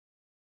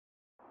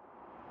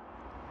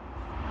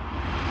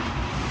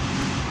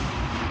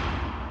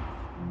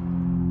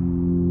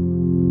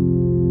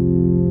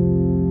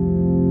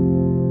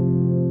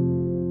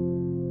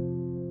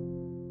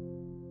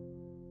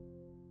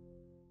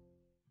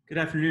Good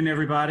afternoon,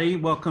 everybody.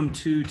 Welcome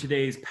to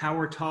today's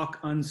Power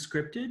Talk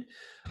Unscripted,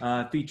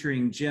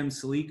 featuring Jim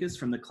Tselikis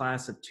from the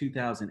class of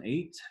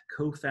 2008,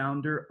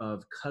 co-founder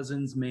of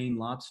Cousins Maine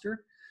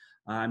Lobster.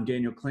 I'm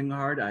Daniel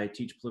Klinghardt. I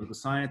teach political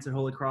science at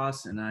Holy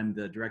Cross, and I'm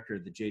the director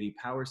of the J.D.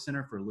 Power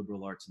Center for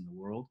Liberal Arts in the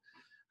World.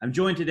 I'm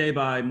joined today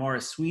by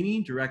Maura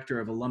Sweeney, director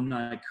of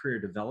Alumni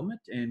Career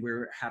Development, and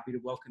we're happy to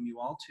welcome you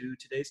all to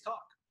today's talk.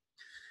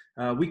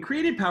 We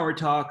created Power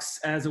Talks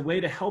as a way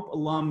to help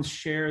alums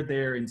share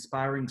their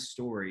inspiring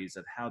stories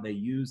of how they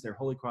use their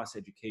Holy Cross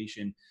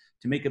education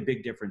to make a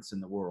big difference in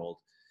the world.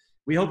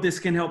 We hope this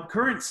can help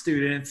current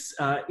students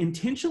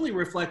intentionally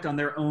reflect on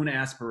their own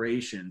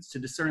aspirations to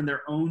discern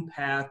their own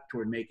path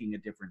toward making a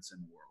difference in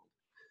the world.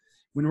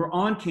 When we're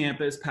on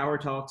campus, Power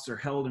Talks are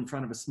held in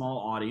front of a small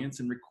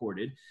audience and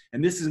recorded,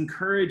 and this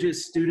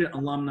encourages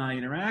student-alumni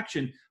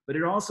interaction, but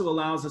it also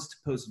allows us to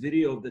post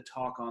video of the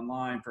talk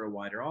online for a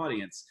wider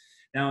audience.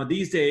 Now,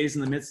 these days,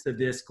 in the midst of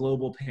this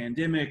global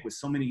pandemic, with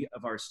so many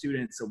of our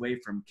students away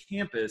from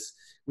campus,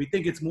 we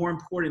think it's more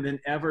important than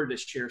ever to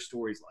share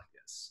stories like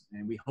this.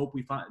 And we hope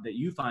that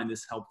you find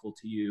this helpful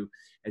to you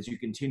as you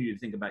continue to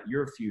think about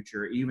your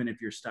future, even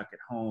if you're stuck at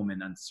home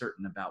and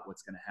uncertain about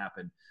what's going to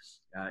happen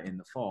in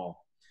the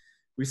fall.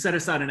 We set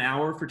aside an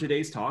hour for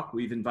today's talk.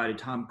 We've invited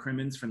Tom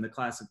Cremins from the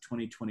class of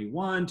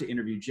 2021 to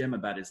interview Jim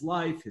about his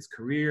life, his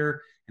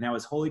career, and how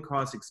his Holy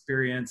Cross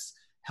experience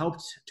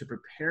helped to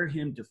prepare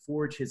him to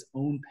forge his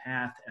own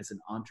path as an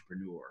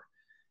entrepreneur.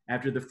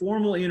 After the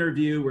formal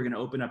interview, we're going to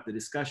open up the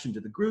discussion to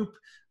the group,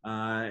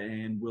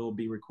 and we'll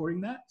be recording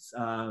that.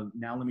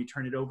 Now let me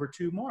turn it over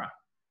to Maura.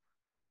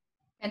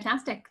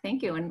 Fantastic,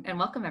 thank you, and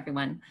welcome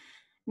everyone.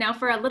 Now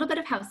for a little bit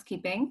of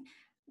housekeeping,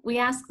 we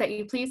ask that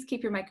you please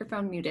keep your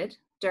microphone muted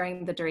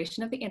during the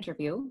duration of the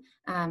interview.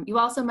 You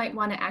also might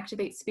want to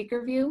activate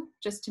speaker view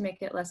just to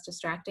make it less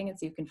distracting and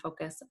so you can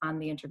focus on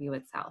the interview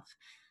itself.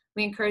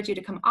 We encourage you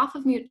to come off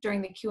of mute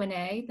during the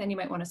Q&A, then you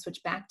might want to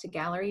switch back to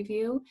gallery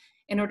view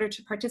in order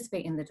to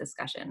participate in the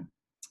discussion.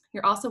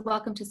 You're also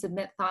welcome to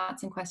submit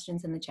thoughts and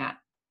questions in the chat.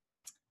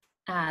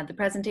 The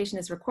presentation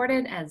is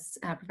recorded, as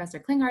Professor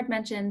Klinghardt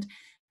mentioned,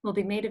 will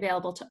be made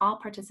available to all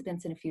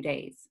participants in a few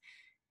days.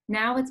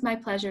 Now it's my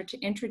pleasure to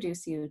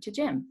introduce you to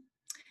Jim.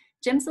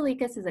 Jim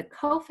Tselikis is a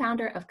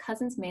co-founder of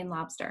Cousins Maine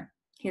Lobster.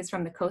 He is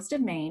from the coast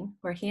of Maine,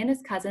 where he and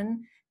his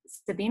cousin,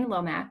 Sabine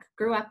Lomack,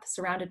 grew up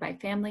surrounded by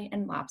family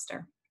and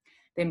lobster.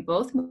 They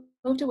both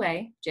moved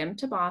away, Jim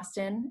to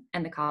Boston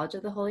and the College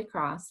of the Holy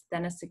Cross,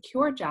 then a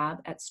secure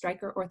job at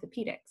Stryker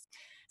Orthopedics.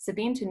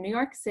 Sabine to New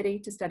York City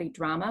to study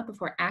drama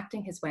before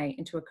acting his way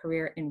into a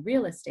career in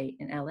real estate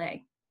in LA.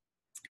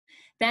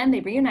 Then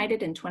they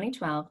reunited in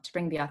 2012 to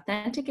bring the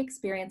authentic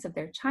experience of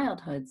their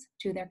childhoods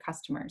to their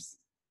customers.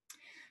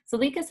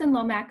 Tselikis and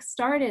Lomack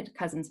started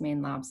Cousins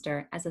Maine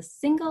Lobster as a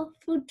single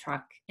food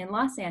truck in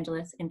Los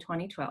Angeles in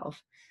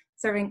 2012,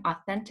 serving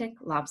authentic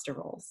lobster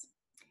rolls.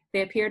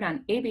 They appeared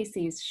on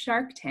ABC's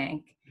Shark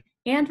Tank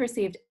and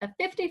received a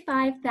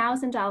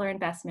 $55,000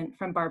 investment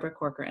from Barbara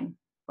Corcoran.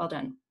 Well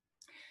done.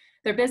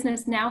 Their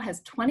business now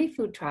has 20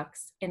 food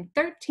trucks in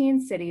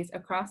 13 cities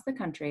across the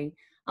country,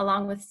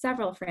 along with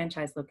several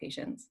franchise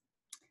locations.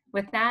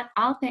 With that,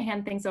 I'll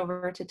hand things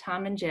over to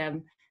Tom and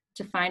Jim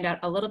to find out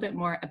a little bit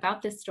more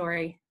about this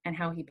story and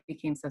how he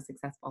became so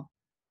successful.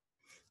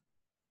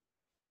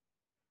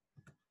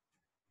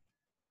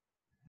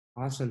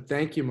 Awesome.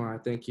 Thank you, Maura.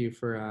 Thank you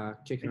for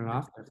kicking it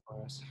off there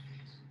for us.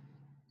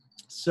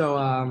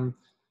 So,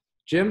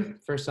 Jim,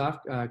 first off,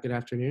 good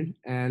afternoon.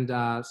 And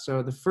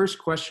so the first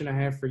question I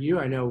have for you,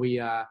 I know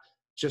we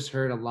just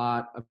heard a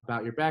lot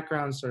about your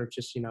background, sort of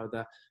just,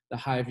 the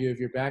high view of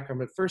your background,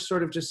 but first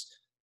sort of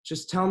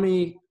just tell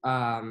me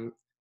a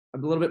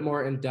little bit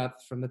more in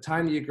depth from the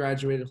time that you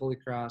graduated Holy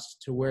Cross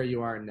to where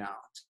you are now.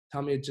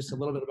 Tell me just a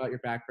little bit about your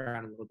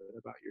background, a little bit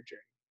about your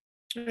journey.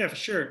 Yeah, for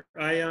sure.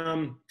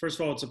 First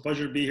of all, it's a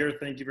pleasure to be here.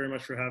 Thank you very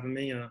much for having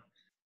me.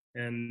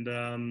 And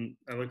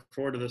I look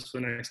forward to this for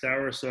the next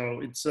hour.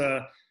 So it's,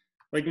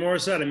 like Maura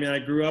said, I mean, I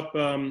grew up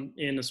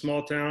in a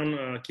small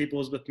town, Cape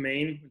Elizabeth,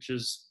 Maine, which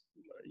is,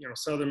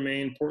 southern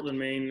Maine, Portland,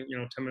 Maine,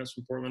 10 minutes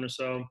from Portland or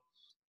so.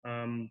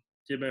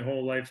 Did my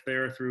whole life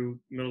there through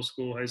middle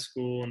school, high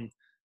school,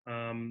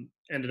 and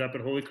ended up at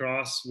Holy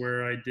Cross,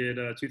 where I did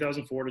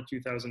 2004 to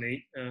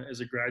 2008 as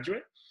a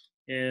graduate,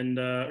 and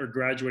or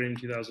graduated in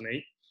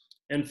 2008.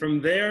 And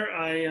from there,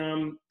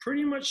 I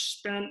pretty much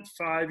spent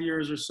 5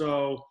 years or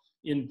so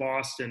in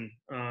Boston,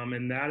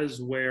 and that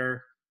is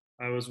where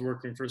I was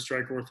working for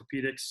Stryker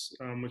Orthopedics,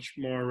 which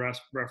Maura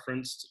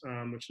referenced,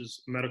 which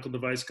is a medical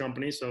device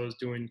company. So I was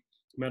doing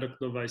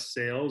medical device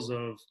sales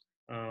of,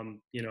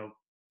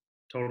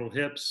 total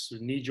hips,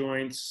 knee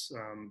joints,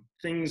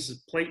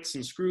 things, plates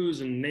and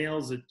screws and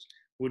nails that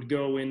would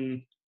go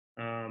in,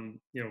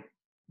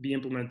 be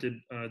implemented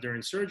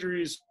during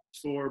surgeries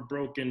for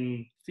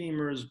broken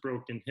femurs,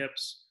 broken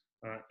hips,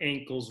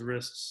 ankles,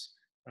 wrists,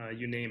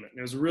 you name it. And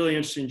it was a really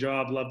interesting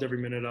job, loved every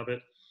minute of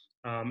it.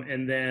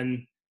 And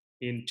then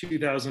in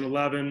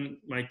 2011,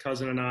 my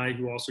cousin and I,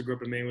 who also grew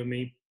up in Maine with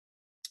me,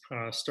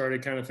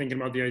 started kind of thinking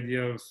about the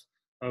idea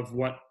of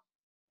what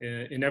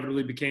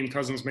inevitably became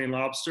Cousins Maine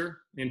Lobster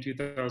in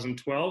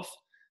 2012.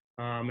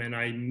 And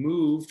I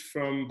moved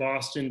from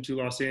Boston to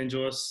Los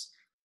Angeles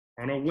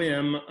on a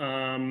whim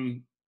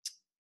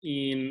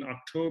in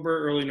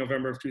October, early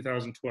November of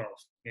 2012.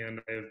 And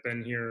I've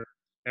been here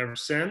ever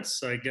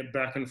since. I get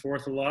back and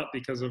forth a lot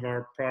because of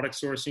our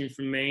product sourcing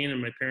from Maine,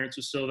 and my parents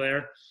are still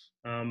there.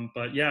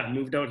 But yeah,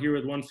 moved out here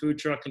with one food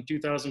truck in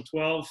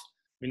 2012.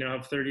 We now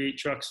have 38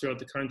 trucks throughout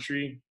the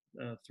country,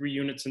 3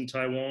 units in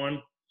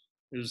Taiwan.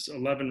 There's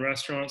 11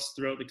 restaurants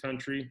throughout the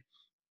country.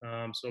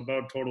 So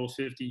about a total of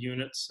 50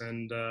 units.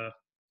 And 8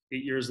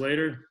 years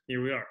later,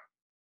 here we are.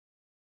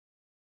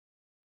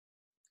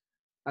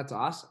 That's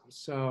awesome.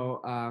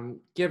 So,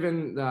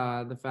 given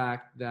the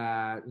fact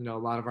that a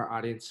lot of our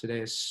audience today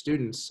is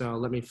students, so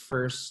let me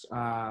first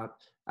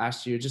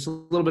ask you just a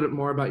little bit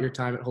more about your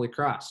time at Holy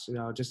Cross.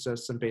 Just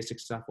some basic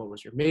stuff. What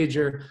was your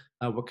major?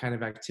 What kind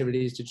of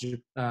activities did you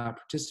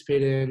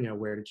participate in?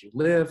 Where did you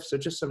live? So,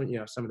 just some of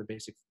the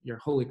basic your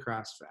Holy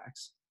Cross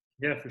facts.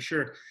 Yeah, for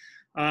sure.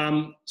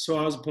 So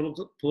I was a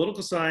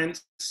political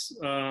science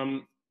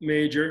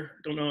major.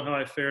 Don't know how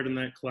I fared in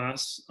that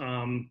class,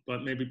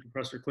 but maybe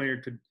Professor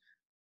Klinger could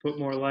put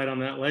more light on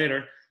that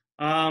later.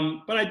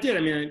 But I did.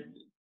 I mean,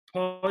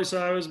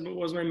 poli-sci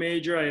was my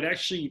major. I had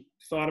actually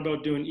thought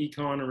about doing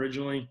econ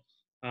originally.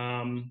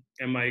 And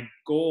my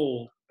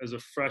goal as a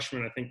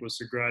freshman, I think, was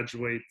to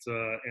graduate,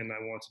 and I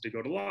wanted to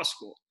go to law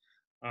school.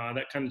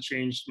 That kind of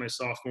changed my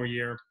sophomore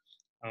year.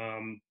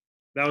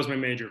 That was my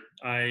major.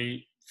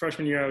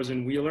 Freshman year, I was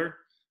in Wheeler.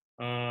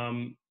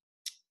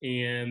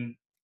 And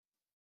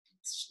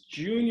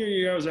junior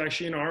year, I was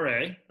actually in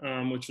RA,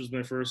 which was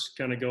my first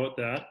kind of go at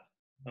that.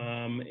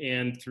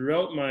 And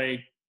throughout my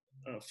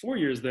 4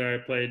 years there, I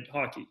played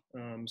hockey.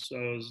 So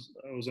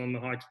I was on the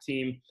hockey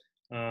team,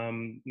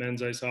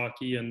 men's ice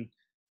hockey, and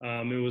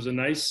it was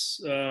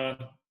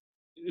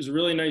it was a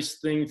really nice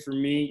thing for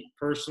me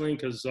personally,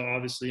 because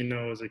obviously,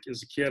 as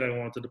a kid, I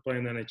wanted to play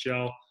in the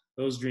NHL.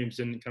 Those dreams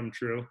didn't come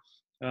true.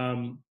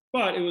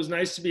 But it was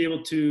nice to be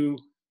able to,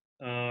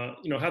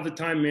 have the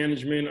time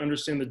management,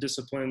 understand the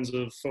disciplines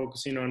of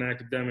focusing on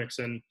academics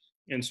and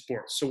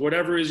sports. So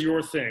whatever is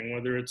your thing,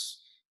 whether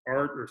it's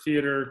art or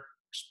theater,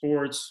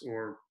 sports,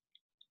 or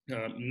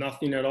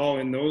nothing at all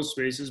in those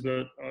spaces,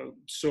 but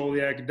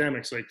solely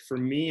academics. Like for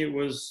me, it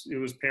was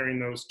pairing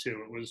those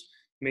two. It was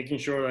making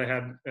sure that I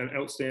had an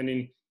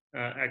outstanding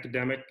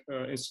academic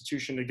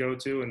institution to go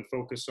to and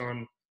focus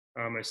on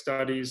my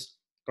studies,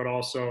 but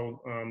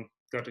also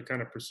got to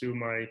kind of pursue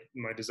my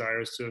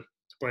desires to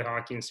play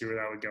hockey and see where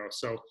that would go.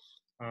 So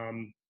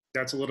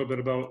that's a little bit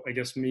about, I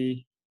guess,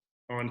 me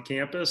on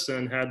campus,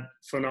 and had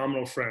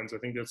phenomenal friends. I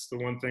think that's the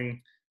one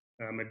thing.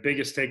 My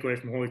biggest takeaway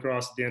from Holy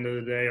Cross at the end of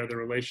the day are the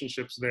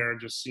relationships there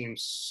just seem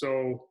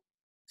so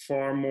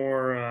far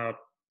more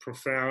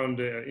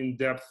profound,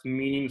 in-depth,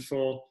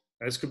 meaningful.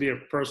 This could be a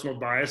personal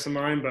bias of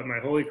mine, but my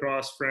Holy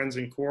Cross friends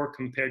in core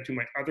compared to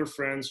my other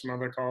friends from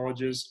other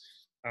colleges,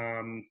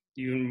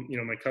 even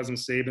my cousin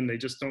Saban, they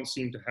just don't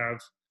seem to have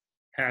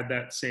had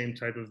that same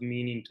type of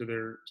meaning to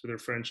their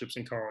friendships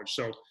in college.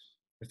 So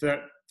if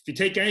you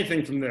take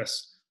anything from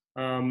this,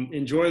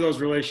 enjoy those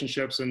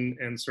relationships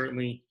and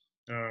certainly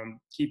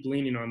keep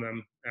leaning on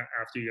them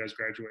after you guys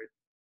graduate.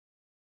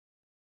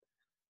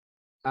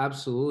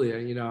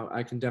 Absolutely. And,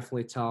 I can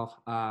definitely tell,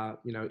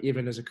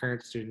 even as a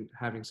current student,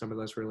 having some of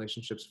those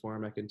relationships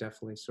form, I can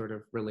definitely sort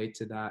of relate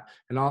to that.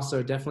 And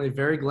also definitely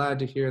very glad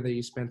to hear that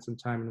you spent some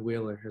time in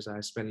Wheeler, as I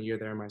spent a year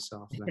there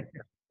myself. And I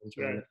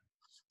enjoyed it.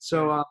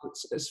 So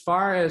as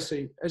far as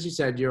you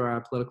said, you're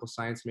a political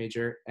science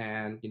major,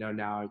 and,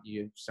 now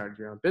you started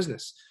your own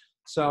business.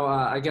 So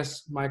I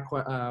guess my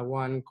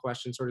one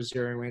question, sort of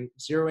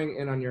zeroing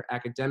in on your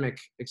academic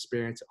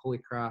experience at Holy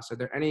Cross, are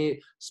there any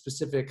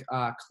specific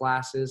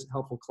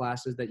helpful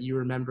classes that you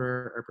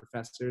remember, or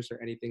professors, or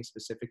anything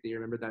specific that you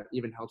remember that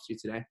even helps you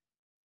today?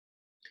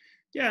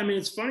 Yeah, I mean,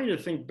 it's funny to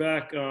think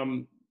back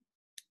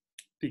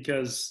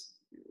because,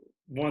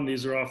 one,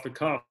 these are off the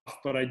cuff,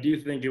 but I do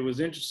think it was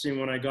interesting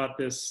when I got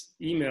this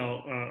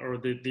email or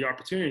the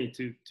opportunity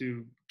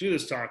to do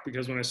this talk,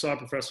 because when I saw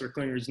Professor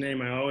Klinger's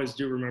name, I always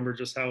do remember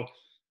just how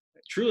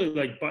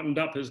truly buttoned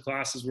up his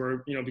classes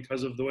were,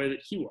 because of the way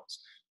that he was,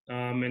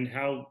 and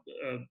how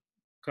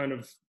kind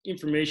of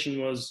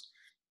information was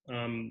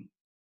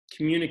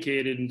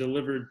communicated and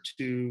delivered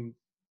to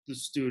the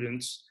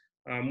students,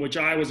 which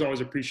I was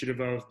always appreciative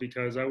of,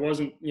 because I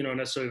wasn't,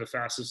 necessarily the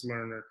fastest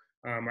learner.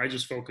 I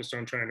just focused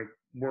on trying to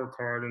work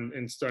hard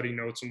and study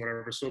notes and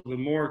whatever. So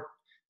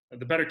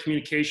the better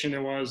communication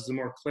there was, the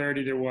more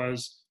clarity there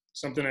was.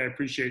 Something I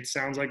appreciate.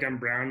 Sounds like I'm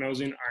brown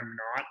nosing. I'm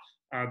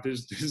not.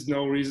 There's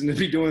no reason to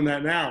be doing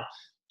that now.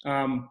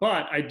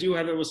 But I do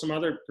have it with some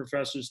other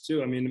professors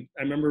too. I mean,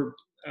 I remember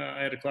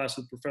I had a class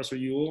with Professor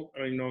Ewell. I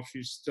don't even know if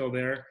she's still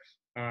there.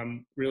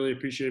 Really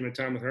appreciated my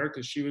time with her,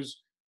 because she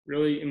was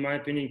really, in my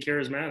opinion,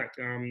 charismatic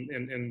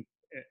and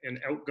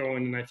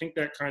outgoing. And I think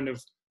that kind of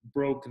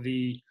broke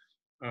the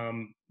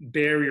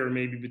barrier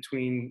maybe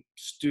between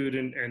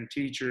student and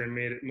teacher, and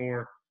made it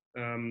more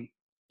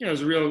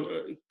there's a real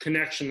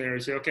connection there. You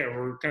say, okay,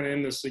 we're kind of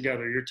in this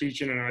together. You're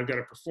teaching and I've got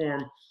to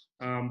perform.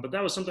 But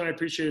that was something I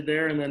appreciated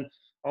there. And then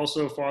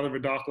also Father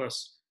Vidoklis.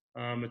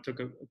 I took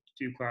a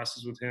few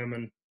classes with him,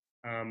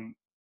 and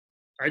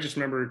I just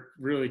remember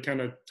really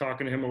kind of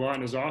talking to him a lot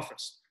in his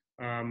office,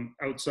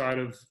 outside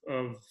of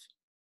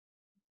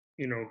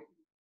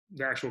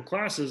the actual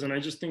classes. And I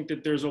just think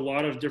that there's a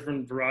lot of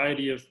different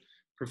variety of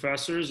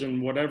professors,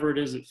 and whatever it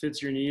is that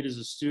fits your need as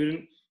a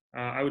student,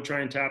 I would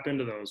try and tap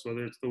into those,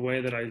 whether it's the way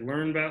that I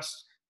learn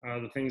best,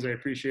 the things I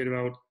appreciate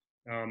about,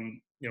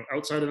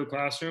 outside of the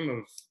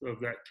classroom of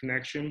that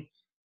connection.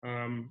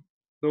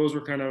 Those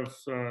were kind of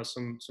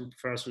some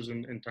professors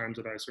in times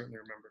that I certainly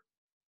remember.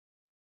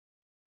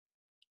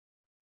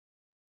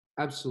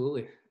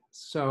 Absolutely.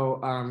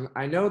 So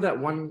I know that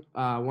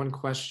one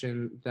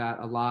question that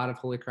a lot of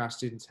Holy Cross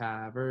students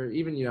have, or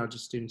even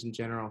just students in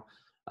general,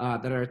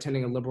 that are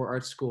attending a liberal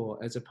arts school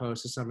as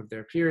opposed to some of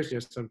their peers.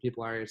 Some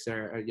people are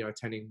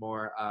attending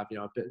more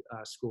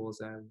schools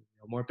and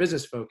more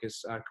business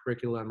focused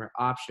curriculum or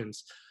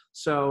options.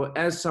 So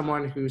as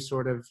someone who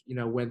sort of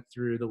went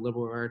through the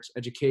liberal arts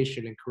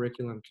education and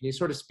curriculum, can you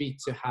sort of speak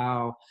to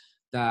how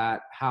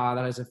that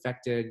has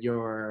affected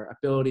your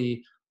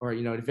ability, or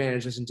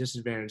advantages and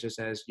disadvantages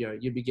as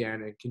you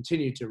began and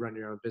continue to run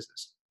your own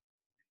business?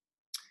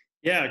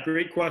 Yeah,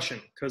 great question.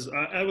 Because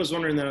I was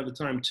wondering that at the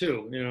time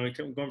too.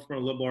 Going from a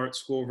liberal arts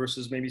school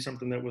versus maybe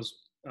something that was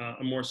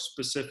a more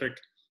specific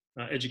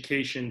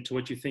education to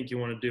what you think you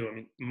want to do. I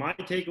mean, my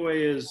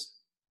takeaway is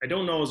I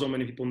don't know as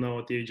many people know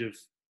at the age of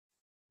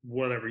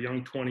whatever,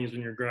 young 20s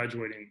when you're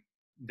graduating,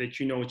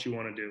 that you know what you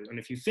want to do. And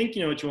if you think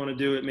you know what you want to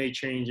do, it may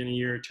change in a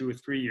year or 2 or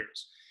 3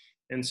 years.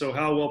 And so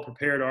how well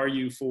prepared are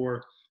you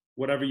for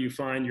whatever you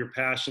find your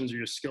passions or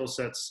your skill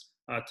sets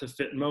to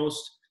fit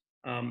most?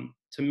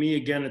 To me,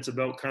 again, it's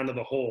about kind of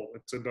the whole.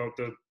 It's about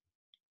the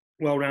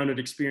well-rounded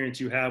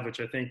experience you have, which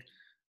I think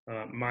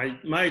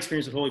my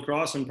experience at Holy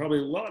Cross and probably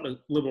a lot of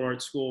liberal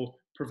arts school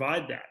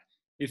provide that.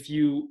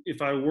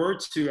 If I were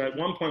to, at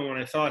one point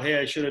when I thought, hey,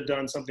 I should have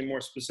done something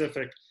more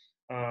specific,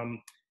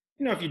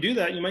 if you do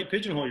that, you might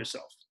pigeonhole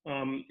yourself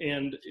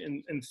and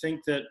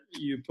think that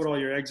you put all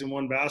your eggs in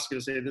one basket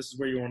and say, this is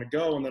where you want to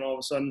go. And then all of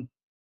a sudden,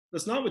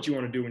 that's not what you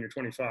want to do when you're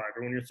 25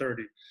 or when you're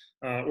 30,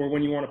 or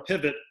when you want to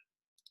pivot.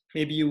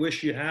 Maybe you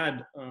wish you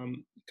had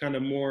kind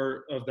of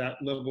more of that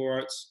liberal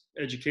arts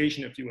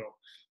education, if you will.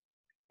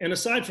 And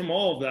aside from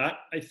all of that,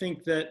 I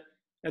think that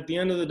at the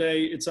end of the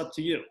day, it's up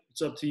to you.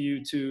 It's up to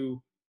you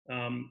to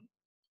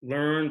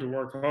learn, to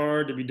work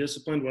hard, to be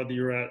disciplined, whether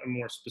you're at a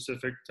more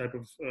specific type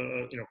of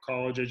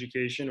college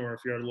education or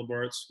if you're at a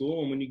liberal arts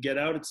school. And when you get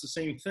out, it's the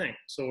same thing.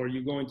 So are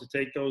you going to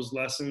take those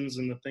lessons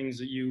and the things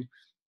that you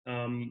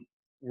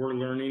were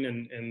learning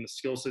and the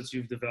skill sets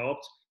you've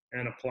developed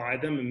and apply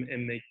them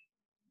and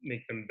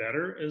make them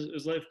better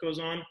as life goes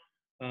on,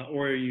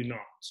 or are you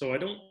not? So I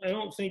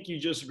don't think you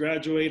just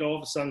graduate all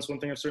of a sudden. It's one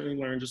thing I've certainly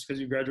learned, just because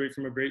you graduate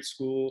from a great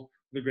school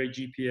with a great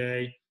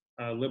GPA,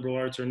 liberal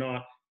arts or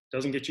not,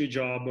 doesn't get you a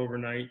job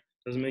overnight,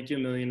 doesn't make you a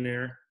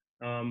millionaire,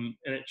 and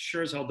it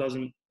sure as hell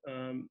doesn't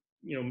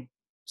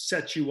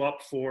set you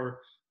up for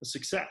a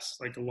success.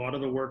 Like, a lot of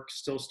the work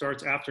still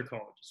starts after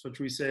college. It's what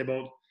we say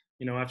about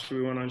after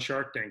we went on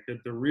Shark Tank,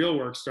 that the real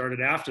work started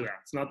after that.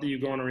 It's not that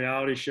you go on a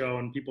reality show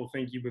and people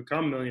think you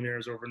become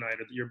millionaires overnight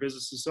or that your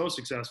business is so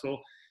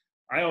successful.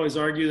 I always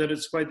argue that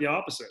it's quite the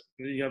opposite.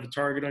 You have a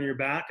target on your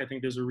back. I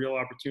think there's a real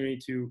opportunity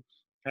to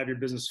have your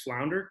business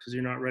flounder because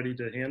you're not ready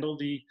to handle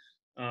the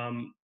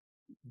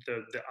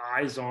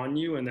eyes on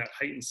you and that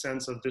heightened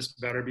sense of this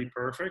better be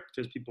perfect,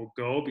 because people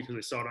go because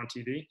they saw it on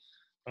TV.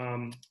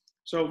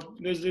 So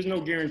there's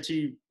no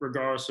guarantee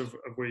regardless of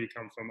where you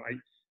come from.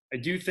 I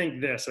do think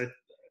this.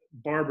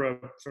 Barbara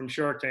from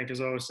Shark Tank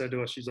has always said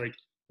to us, she's like,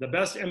 the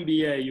best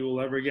MBA you will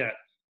ever get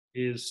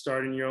is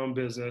starting your own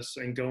business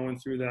and going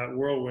through that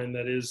whirlwind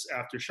that is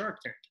after Shark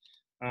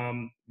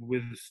Tank.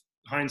 With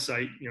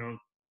hindsight,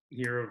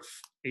 here of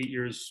 8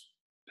 years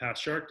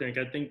past Shark Tank,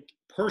 I think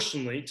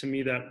personally, to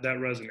me, that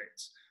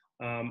resonates.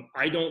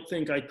 I don't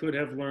think I could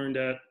have learned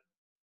at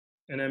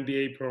an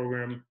MBA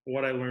program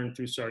what I learned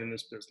through starting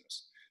this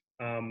business.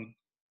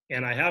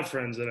 And I have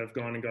friends that have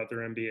gone and got their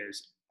MBAs.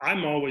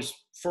 I'm always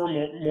for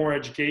more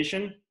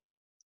education,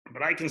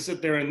 but I can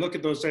sit there and look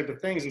at those type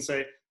of things and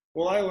say,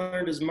 well, I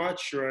learned as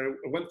much, or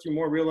I went through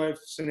more real life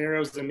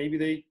scenarios than maybe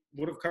they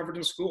would have covered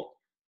in school.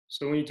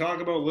 So when you talk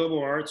about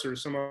liberal arts or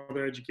some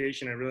other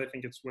education, I really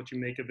think it's what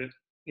you make of it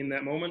in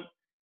that moment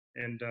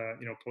and,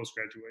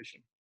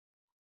 post-graduation.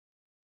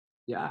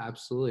 Yeah,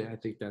 absolutely. I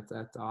think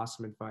that's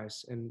awesome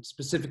advice. And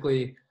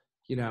specifically,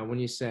 when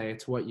you say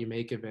it's what you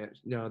make of it,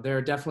 there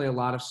are definitely a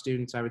lot of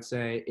students, I would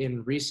say,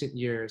 in recent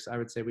years, I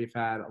would say we've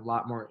had a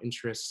lot more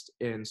interest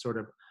in sort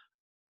of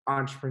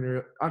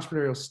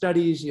entrepreneurial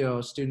studies,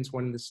 students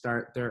wanting to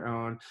start their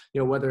own,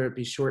 whether it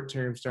be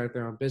short-term, start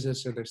their own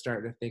business, or they're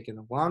starting to think in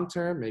the long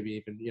term, maybe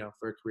even,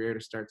 for a career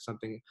to start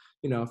something,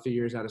 a few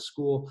years out of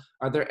school.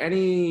 Are there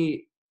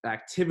any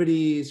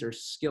activities or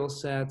skill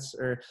sets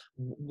or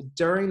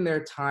during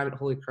their time at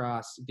Holy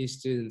Cross, these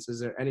students, is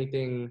there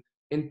anything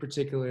in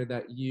particular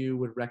that you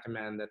would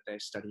recommend that they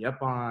study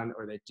up on,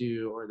 or they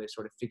do, or they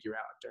sort of figure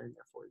out during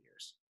their 4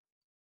 years?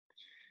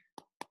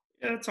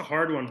 Yeah, that's a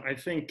hard one. I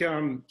think,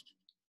 and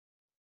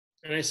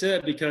I say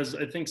that because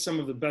I think some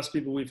of the best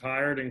people we've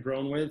hired and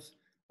grown with,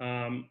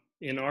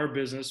 in our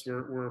business,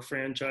 we're a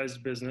franchise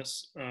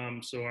business.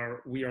 So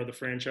we are the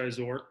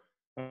franchisor,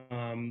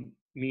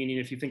 meaning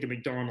if you think of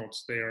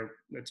McDonald's,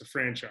 it's a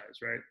franchise,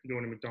 right?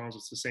 Going to McDonald's,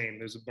 it's the same.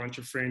 There's a bunch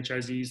of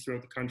franchisees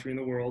throughout the country and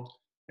the world,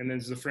 and then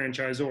there's the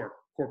franchisor,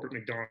 corporate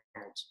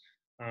McDonald's.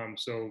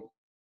 So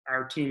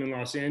our team in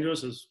Los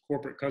Angeles is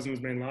corporate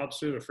Cousins Maine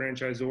Lobster, the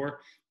franchisor,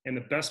 and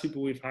the best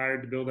people we've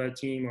hired to build that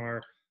team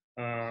are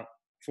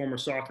former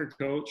soccer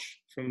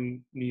coach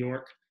from New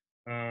York,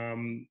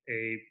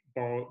 a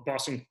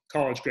Boston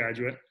College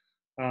graduate,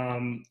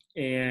 and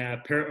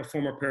a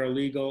former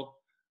paralegal,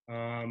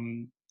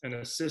 an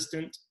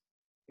assistant,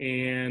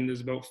 and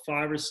there's about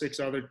 5 or 6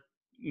 other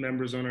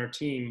members on our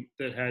team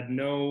that had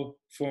no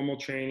formal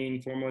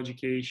training, formal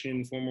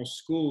education, formal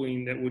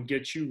schooling that would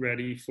get you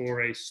ready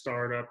for a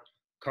startup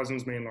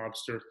Cousins Maine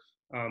Lobster.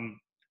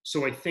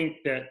 So I think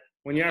that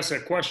when you ask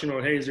that question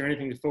about, hey, is there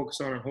anything to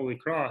focus on at Holy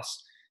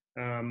Cross?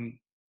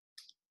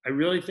 I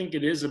really think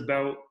it is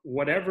about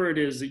whatever it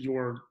is that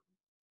you're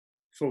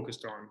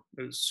focused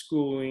on,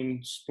 schooling,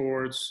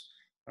 sports,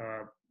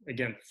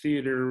 again,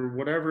 theater,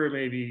 whatever it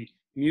may be,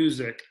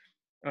 music.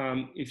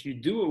 If you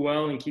do it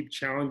well and keep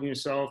challenging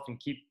yourself and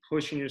keep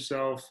pushing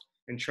yourself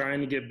and trying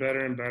to get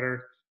better and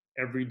better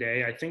every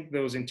day, I think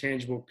those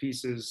intangible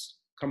pieces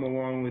come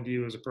along with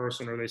you as a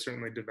person, or they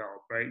certainly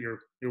develop, right?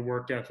 Your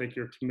work ethic,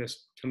 your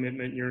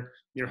commitment,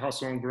 your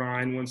hustle and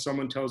grind. When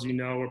someone tells you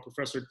no, or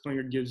Professor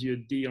Klinger gives you a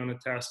D on a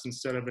test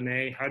instead of an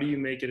A, how do you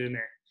make it an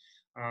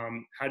A?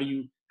 How do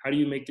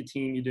you make the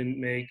team you didn't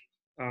make?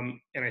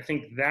 And I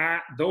think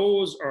that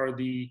those are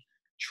the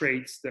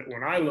traits that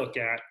when I look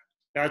at,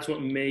 that's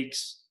what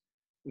makes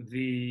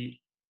the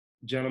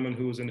gentleman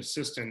who was an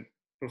assistant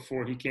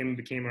before he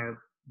became our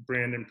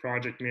brand and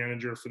project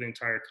manager for the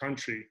entire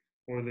country,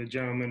 or the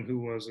gentleman who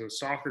was a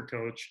soccer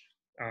coach,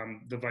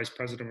 the vice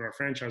president of our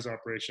franchise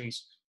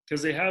operations,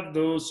 because they have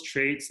those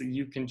traits that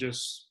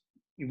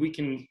we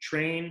can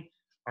train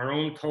our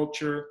own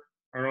culture,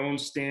 our own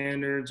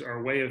standards,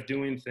 our way of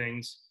doing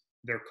things.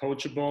 They're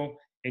coachable,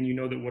 and you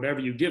know that whatever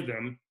you give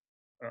them,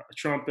 a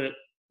trumpet,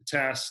 a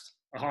test,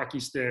 a hockey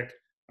stick,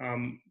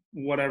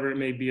 whatever it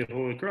may be at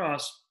Holy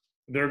Cross,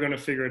 they're going to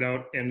figure it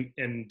out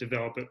and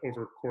develop it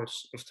over a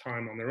course of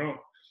time on their own.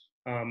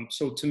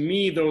 So to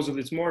me,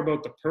 it's more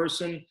about the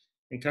person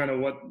and kind of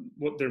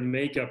what their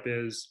makeup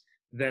is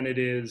than it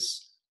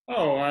is,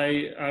 oh,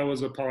 I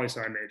was a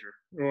poli-sci major,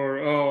 or,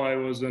 oh, I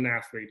was an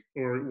athlete,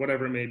 or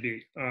whatever it may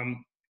be.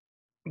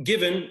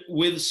 Given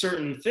with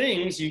certain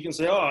things, you can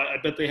say, oh, I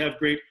bet they have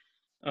great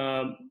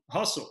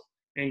hustle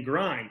and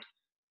grind.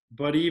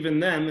 But even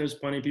then, there's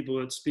plenty of people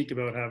that speak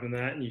about having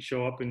that, and you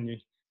show up and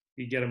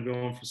you get them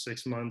going for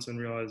 6 months and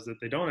realize that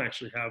they don't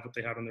actually have what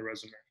they have on their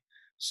resume.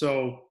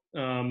 So,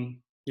 I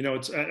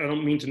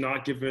don't mean to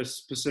not give a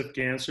specific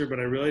answer, but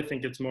I really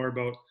think it's more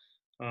about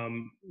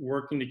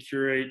working to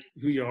curate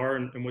who you are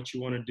and what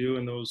you want to do,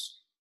 and those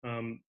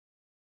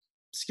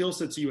skill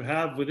sets you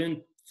have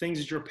within things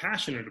that you're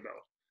passionate about.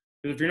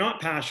 Because if you're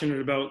not passionate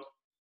about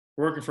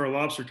working for a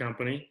lobster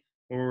company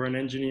or an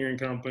engineering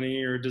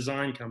company or a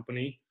design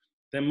company,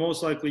 then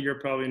most likely you're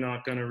probably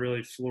not going to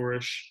really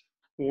flourish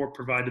or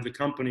provide to the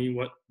company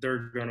what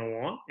they're going to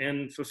want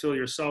and fulfill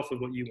yourself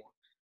with what you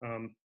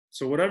want.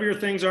 So whatever your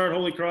things are at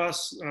Holy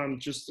Cross,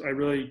 I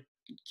really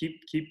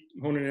keep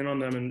honing in on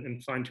them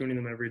and fine tuning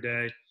them every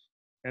day.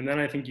 And then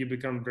I think you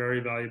become very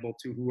valuable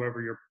to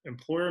whoever your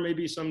employer may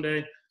be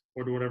someday,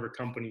 or to whatever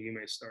company you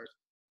may start.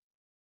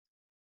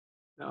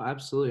 No,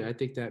 absolutely. I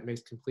think that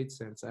makes complete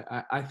sense.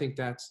 I think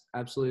that's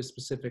absolutely a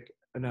specific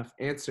enough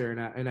answer.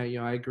 And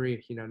I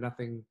agree,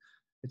 nothing,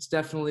 it's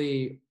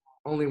definitely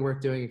only worth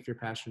doing if you're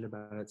passionate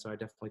about it. So I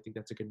definitely think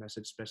that's a good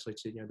message, especially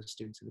to, the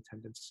students in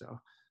attendance. So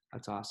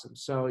that's awesome.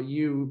 So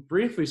you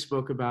briefly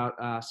spoke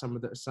about some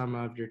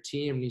of your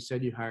team, and you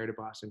said you hired a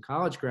Boston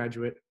College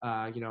graduate.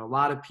 A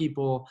lot of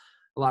people,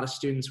 a lot of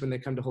students, when they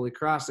come to Holy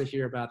Cross, they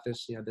hear about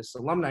this, this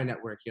alumni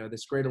network,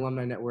 this great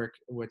alumni network,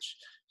 which,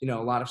 a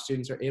lot of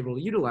students are able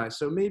to utilize.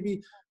 So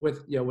maybe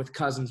with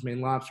Cousins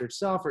Maine Lobster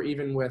itself, or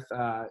even with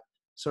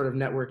sort of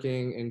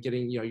networking and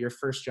getting, your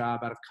first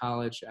job out of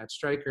college at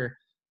Stryker,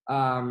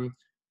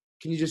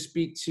 can you just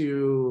speak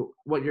to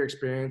what your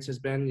experience has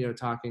been,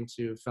 talking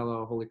to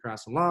fellow Holy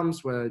Cross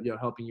alums, whether,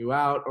 helping you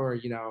out, or,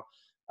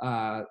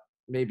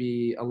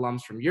 maybe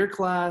alums from your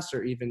class,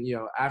 or even,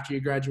 after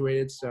you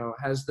graduated? So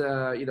has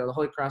the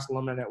Holy Cross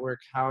Alumni Network,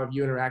 how have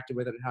you interacted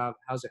with it, and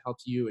how's it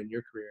helped you in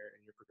your career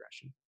and your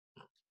progression?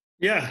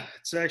 Yeah,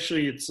 it's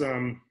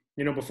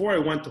before I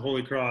went to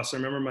Holy Cross, I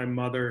remember my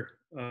mother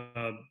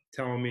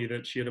telling me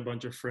that she had a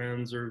bunch of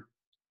friends or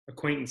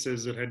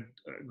acquaintances that had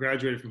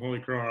graduated from Holy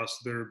Cross.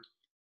 Their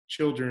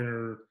children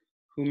or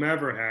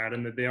whomever had,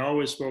 and that they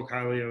always spoke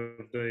highly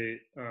of the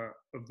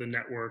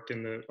network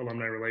and the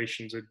alumni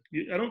relations.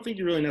 I don't think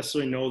you really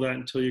necessarily know that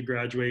until you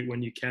graduate,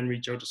 when you can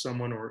reach out to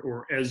someone,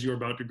 or as you're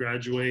about to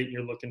graduate and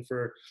you're looking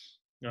for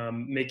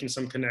making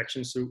some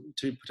connections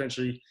to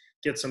potentially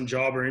get some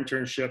job or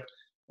internship.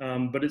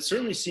 But it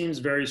certainly seems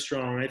very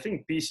strong. I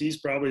think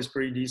BC's probably is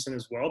pretty decent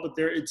as well, but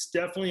it's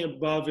definitely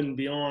above and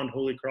beyond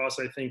Holy Cross,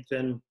 I think,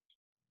 than,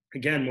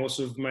 again, most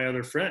of my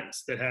other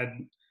friends that had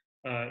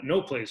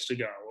no place to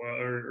go,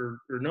 or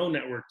no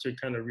network to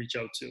kind of reach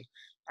out to.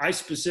 I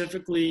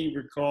specifically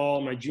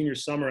recall my junior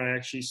summer, I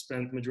actually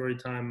spent the majority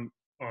of time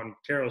on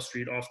Carroll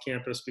Street off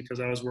campus because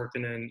I was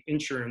working in an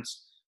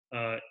insurance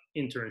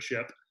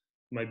internship.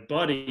 My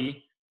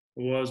buddy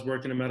was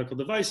working a medical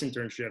device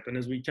internship. And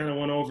as we kind of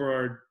went over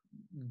our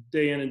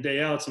day in and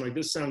day out, so I'm like,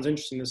 this sounds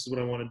interesting. This is what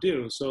I want to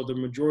do. So the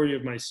majority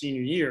of my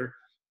senior year,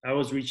 I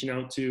was reaching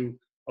out to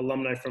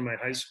alumni from my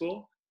high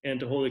school and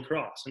to Holy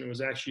Cross. And it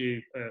was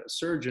actually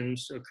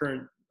a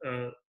current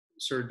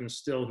surgeon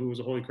still, who was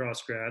a Holy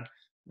Cross grad,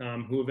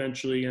 who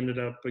eventually ended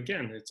up,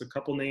 again, it's a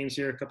couple names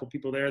here, a couple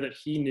people there that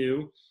he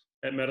knew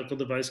at medical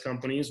device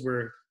companies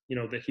where,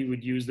 that he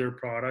would use their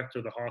product,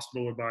 or the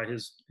hospital would buy the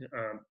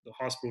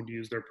hospital would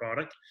use their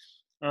product.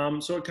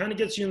 So it kind of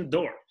gets you in the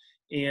door,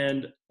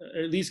 and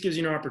at least gives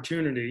you an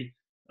opportunity.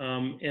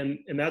 And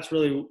that's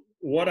really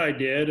what I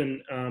did.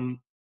 And,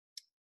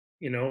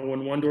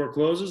 when one door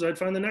closes, I'd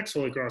find the next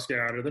Holy Cross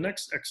grad or the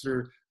next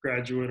Exeter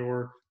graduate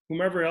or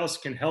whomever else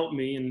can help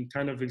me. And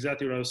kind of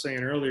exactly what I was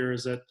saying earlier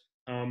is that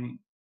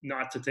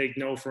not to take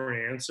no for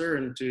an answer,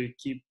 and to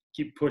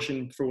keep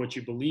pushing for what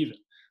you believe in.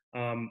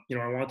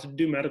 I wanted to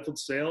do medical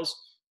sales,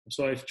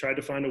 so I've tried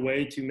to find a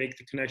way to make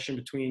the connection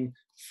between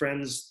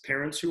friends'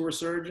 parents who were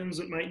surgeons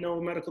that might know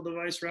a medical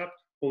device rep,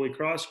 Holy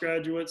Cross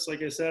graduates,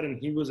 like I said, and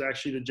he was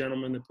actually the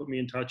gentleman that put me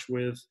in touch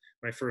with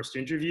my first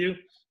interview,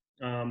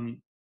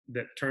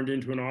 that turned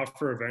into an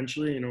offer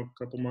eventually, a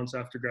couple months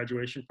after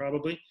graduation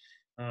probably.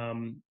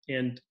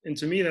 And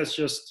to me, that's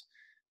just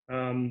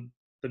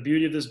the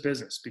beauty of this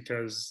business,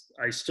 because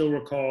I still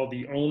recall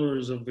the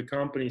owners of the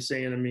company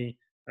saying to me,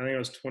 I think I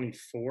was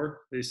 24.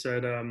 They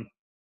said,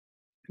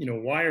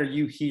 why are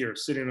you here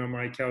sitting on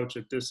my couch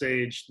at this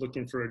age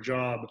looking for a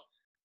job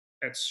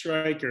at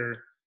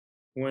Stryker,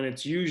 when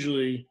it's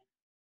usually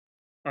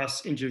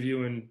us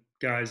interviewing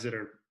guys that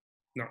are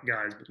not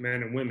guys, but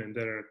men and women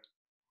that are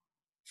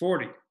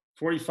 40,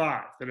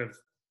 45, that have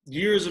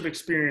years of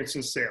experience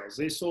in sales.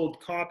 They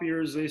sold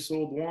copiers, they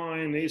sold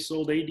wine, they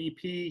sold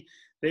ADP.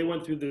 They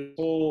went through the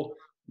whole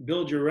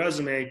build your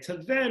resume to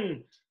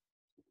then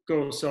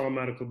go sell a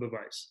medical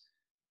device.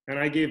 And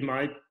I gave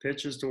my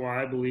pitch as to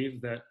why I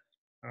believe that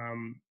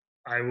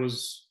I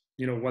was,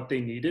 what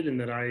they needed, and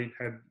that I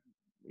had,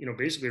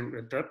 basically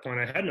at that point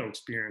I had no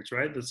experience,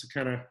 right? That's the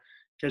kind of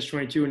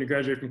catch-22 when you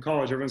graduate from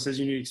college. Everyone says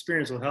you need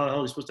experience. Well, how the hell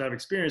are you supposed to have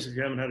experience if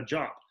you haven't had a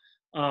job?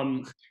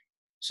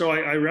 So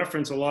I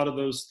reference a lot of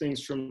those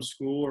things from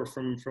school or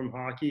from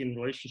hockey and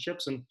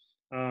relationships. And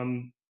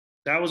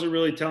that was a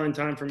really telling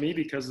time for me,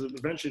 because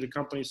eventually the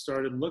company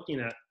started looking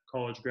at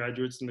college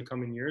graduates in the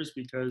coming years,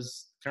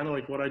 because kind of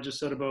like what I just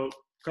said about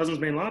Cousins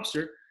Maine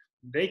Lobster,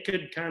 they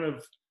could kind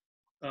of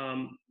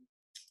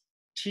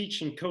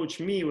teach and coach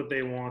me what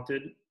they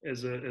wanted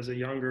as a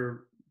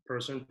younger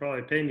person,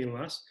 probably pay me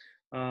less,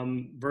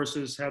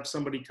 versus have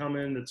somebody come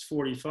in that's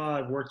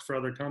 45, worked for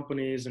other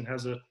companies, and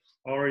has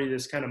already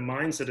this kind of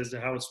mindset as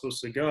to how it's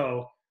supposed to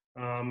go,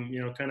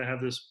 kind of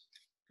have this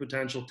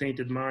potential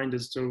tainted mind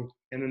as to,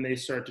 and then they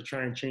start to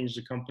try and change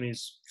the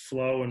company's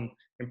flow and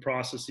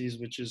processes,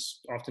 which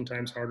is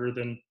oftentimes harder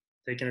than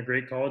taking a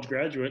great college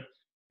graduate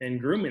and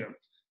grooming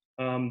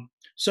them.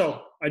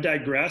 So I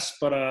digress,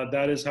 but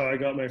that is how I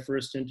got my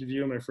first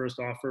interview, my first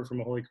offer from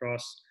a Holy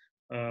Cross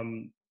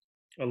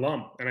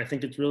alum. And I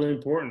think it's really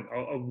important.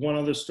 One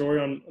other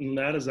story on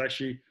that is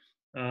actually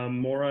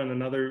Maura and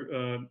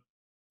another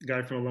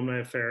guy from Alumni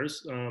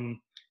Affairs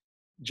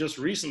just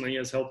recently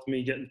has helped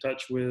me get in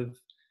touch with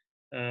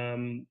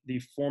the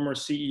former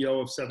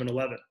CEO of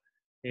 7-Eleven.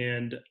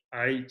 And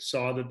I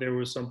saw that there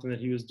was something that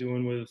he was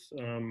doing with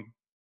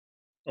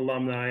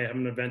alumni,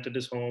 having an event at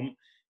his home.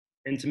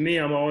 And to me,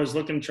 I'm always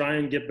looking to try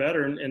and get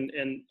better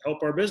and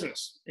help our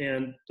business.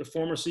 And the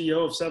former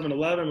CEO of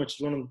 7-Eleven, which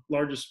is one of the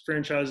largest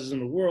franchises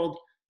in the world,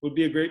 would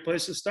be a great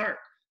place to start.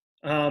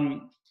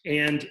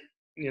 And,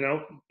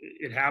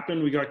 it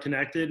happened. We got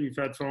connected. We've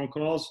had phone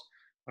calls.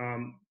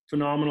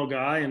 Phenomenal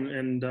guy.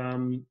 And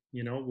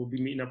we'll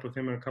be meeting up with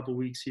him in a couple of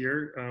weeks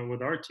here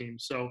with our team.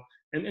 So,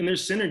 and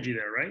there's synergy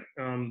there, right?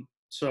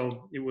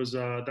 So it was,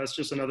 that's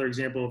just another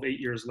example of 8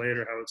 years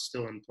later, how it's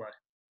still in play.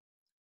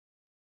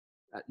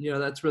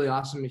 That's really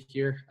awesome to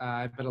hear.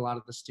 I bet a lot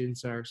of the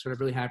students are sort of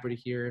really happy to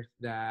hear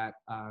that,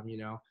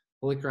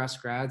 Holy Cross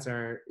grads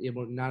are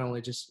able to not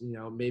only just,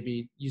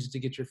 maybe use it to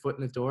get your foot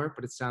in the door,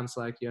 but it sounds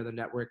like, the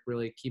network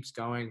really keeps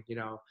going,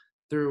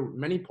 through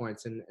many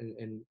points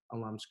in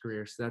alums'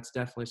 careers. So that's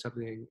definitely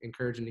something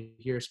encouraging to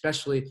hear,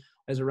 especially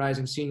as a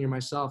rising senior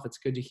myself. It's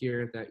good to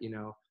hear that,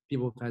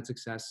 people have had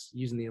success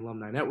using the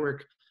alumni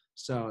network.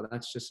 So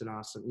that's just an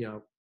awesome,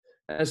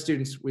 as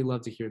students, we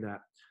love to hear that.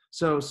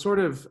 So sort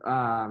of,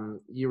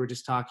 you were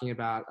just talking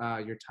about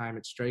your time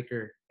at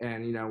Stryker,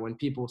 and, you know, when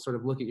people sort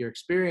of look at your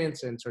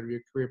experience and sort of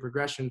your career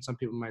progression, some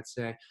people might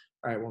say,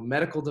 all right, well,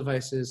 medical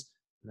devices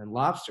and then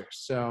lobster.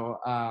 So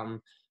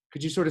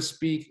could you sort of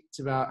speak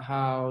to about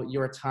how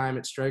your time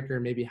at Stryker,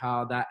 maybe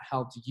how that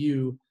helped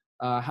you,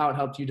 how it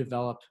helped you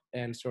develop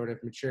and sort of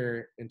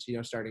mature into, you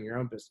know, starting your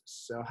own business?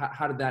 So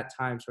how did that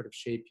time sort of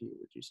shape you,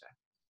 would you say?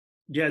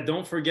 Yeah,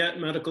 don't forget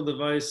medical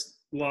device,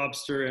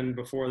 lobster, and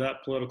before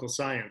that, political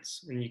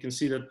science. And you can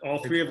see that all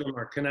three of them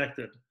are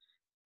connected.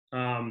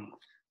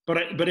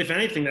 But if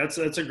anything, that's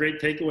a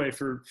great takeaway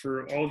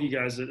for all of you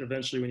guys that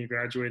eventually when you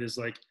graduate is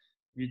like,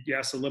 you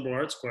ask the liberal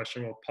arts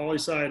question. Well,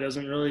 poli-sci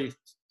doesn't really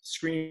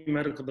scream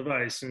medical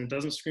device and it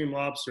doesn't scream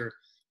lobster,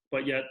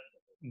 but yet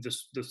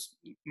this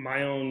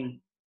my own,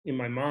 in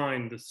my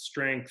mind, the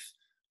strength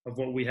of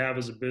what we have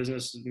as a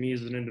business, me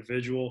as an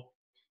individual,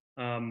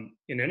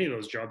 in any of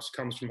those jobs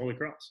comes from Holy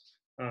Cross,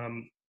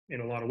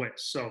 in a lot of ways.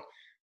 So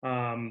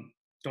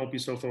don't be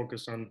so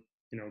focused on,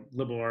 you know,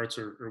 liberal arts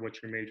or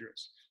what your major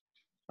is.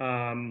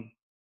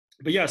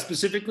 But yeah,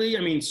 specifically,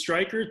 I mean,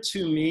 Stryker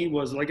to me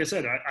was, like I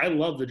said, I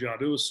love the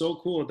job. It was so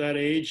cool at that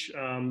age.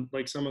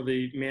 Like some of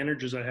the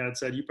managers I had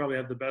said, you probably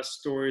have the best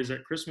stories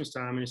at Christmas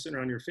time and you're sitting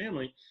around your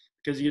family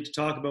because you get to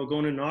talk about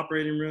going in an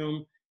operating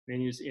room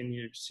and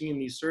you're seeing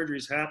these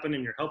surgeries happen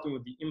and you're helping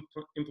with the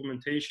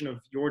implementation of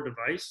your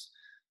device.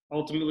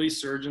 Ultimately,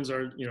 surgeons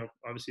are, you know,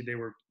 obviously they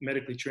were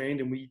medically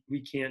trained and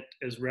we can't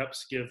as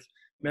reps give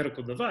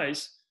medical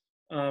device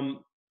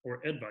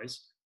or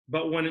advice.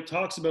 But when it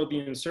talks about the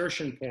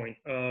insertion point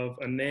of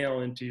a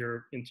nail into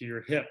your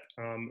hip,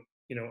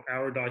 you know,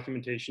 our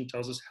documentation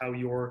tells us how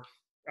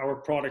our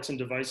products and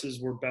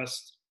devices were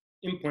best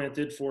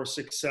implanted for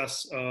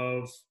success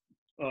of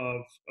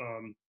a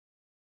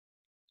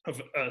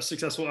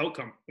successful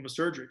outcome of a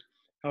surgery,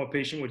 how a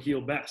patient would heal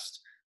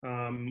best,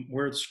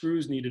 where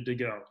screws needed to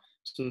go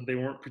so that they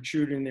weren't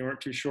protruding, they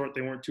weren't too short,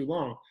 they weren't too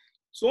long.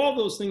 So all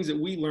those things that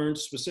we learned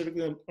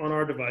specifically on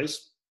our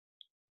device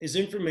is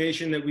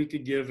information that we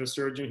could give a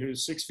surgeon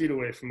who's 6 feet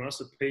away from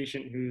us, a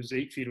patient who's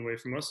 8 feet away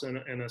from us, and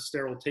a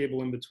sterile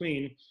table in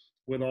between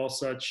with all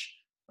such,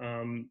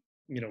 you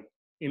know,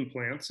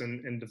 implants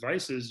and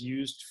devices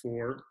used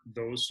for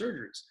those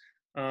surgeries.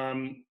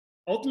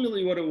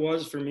 Ultimately, what it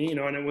was for me, you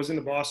know, and it was in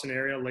the Boston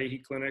area,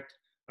 Leahy Clinic,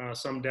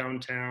 some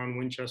downtown,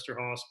 Winchester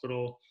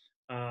Hospital.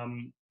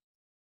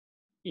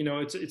 You know,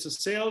 it's a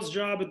sales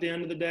job at the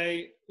end of the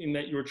day in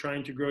that you're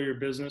trying to grow your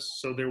business.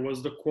 So there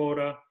was the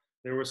quota.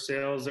 There were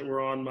sales that were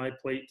on my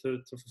plate to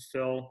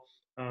fulfill,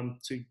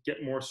 to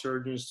get more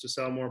surgeons, to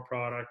sell more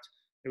product.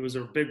 It was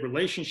a big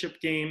relationship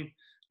game.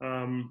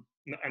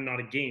 Not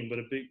a game, but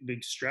a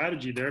big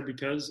strategy there,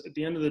 because at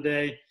the end of the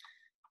day,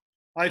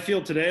 I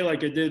feel today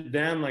like I did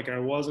then, like I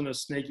wasn't a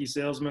snaky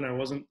salesman. I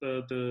wasn't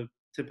the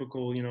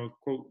typical, you know,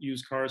 quote,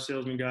 used car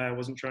salesman guy. I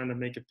wasn't trying to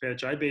make a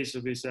pitch. I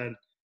basically said,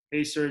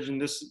 hey, surgeon,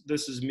 this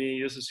is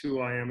me. This is who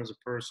I am as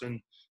a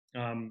person.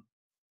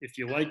 If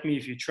you like me,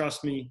 if you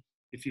trust me,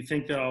 if you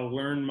think that I'll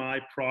learn my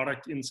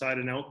product inside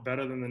and out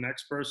better than the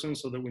next person,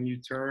 so that when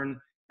you turn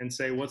and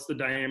say, what's the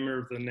diameter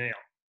of the nail?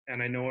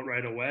 And I know it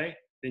right away,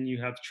 then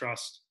you have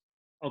trust.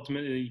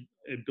 Ultimately,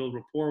 build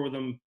rapport with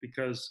them,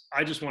 because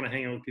I just want to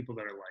hang out with people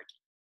that I like.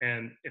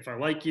 And if I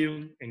like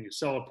you and you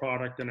sell a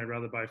product, then I'd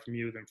rather buy from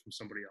you than from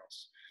somebody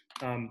else.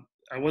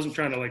 I wasn't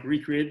trying to like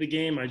recreate the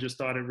game. I just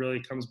thought it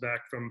really comes back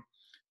from,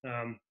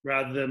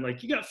 rather than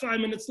like, you got 5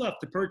 minutes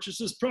left to purchase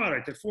this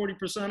product at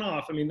 40%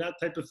 off. I mean, that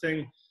type of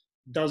thing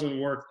doesn't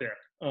work there.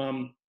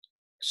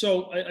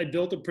 So I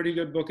built a pretty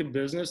good book of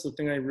business. The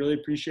thing I really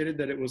appreciated,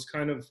 that it was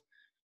kind of,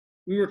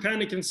 we were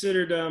kind of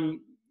considered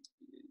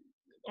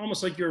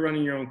almost like you're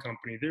running your own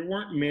company. There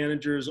weren't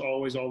managers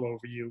always all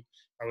over you.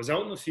 I was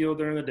out in the field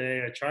during the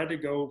day. I tried to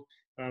go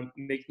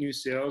make new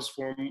sales,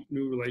 form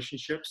new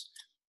relationships,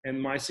 and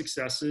my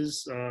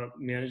successes,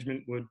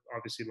 management would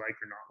obviously like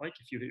or not like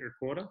if you hit your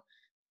quota.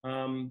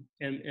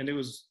 And it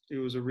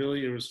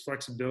was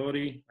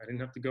flexibility. I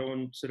didn't have to go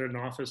and sit at an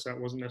office. That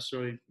wasn't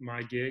necessarily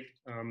my gig,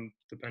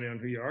 depending on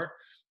who you are.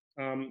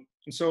 And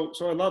so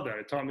I love that.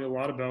 It taught me a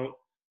lot about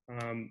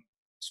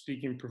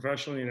speaking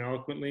professionally and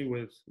eloquently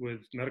with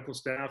medical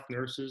staff,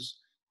 nurses,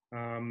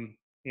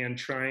 and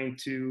trying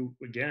to,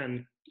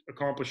 again,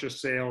 accomplish a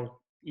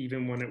sale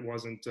even when it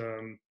wasn't,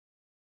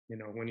 you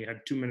know, when you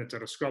had 2 minutes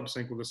at a scrub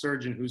sink with a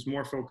surgeon who's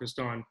more focused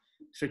on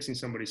fixing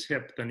somebody's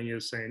hip than he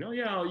is saying, oh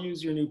yeah, I'll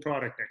use your new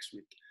product next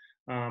week.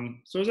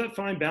 So it was that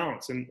fine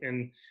balance. And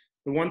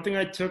the one thing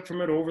I took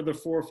from it over the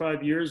 4 or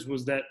 5 years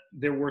was that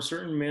there were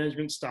certain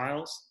management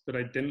styles that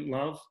I didn't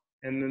love.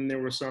 And then there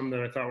were some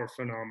that I thought were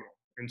phenomenal.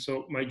 And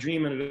so my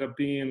dream ended up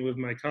being with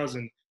my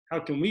cousin, how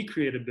can we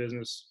create a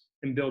business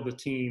and build a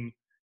team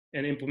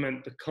and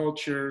implement the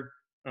culture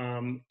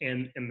and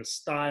the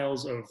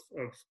styles of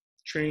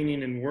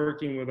training and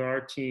working with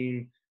our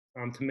team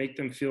to make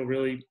them feel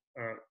really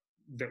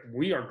that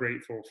we are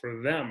grateful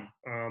for them,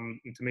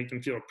 and to make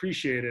them feel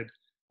appreciated.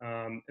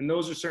 And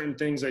those are certain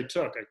things I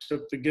took. I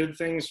took the good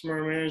things from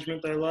our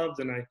management that I loved,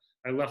 and I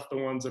I left the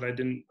ones that I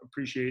didn't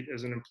appreciate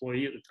as an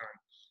employee at the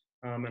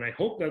time. And I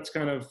hope that's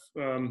kind of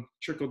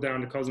trickled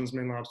down to Cousins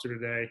Maine Lobster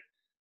today,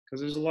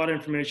 because there's a lot of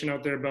information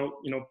out there about,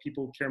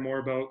 people care more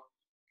about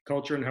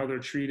culture and how they're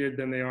treated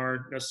than they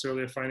are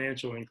necessarily a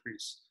financial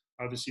increase.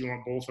 Obviously, you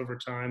want both over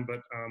time,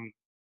 but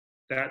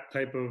that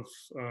type of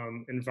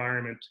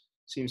environment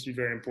seems to be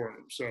very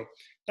important. So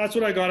that's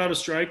what I got out of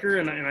Stryker,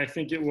 and I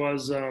think it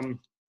was a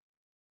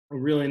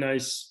really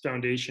nice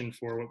foundation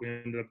for what we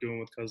ended up doing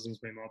with Cousins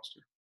Maine Lobster.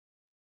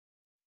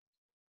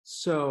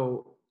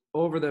 So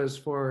over those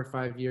 4 or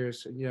 5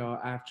 years,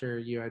 after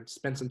you had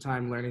spent some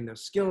time learning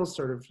those skills,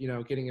 sort of,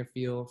 getting a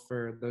feel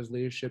for those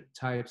leadership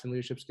types and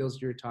leadership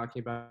skills you were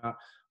talking about,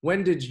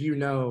 when did you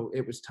know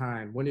it was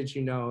time? When did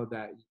you know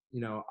that,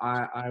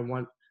 I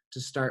want to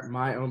start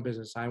my own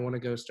business? I want to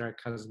go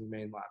start Cousins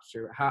Maine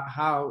Lobster.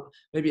 How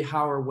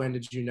or when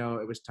did you know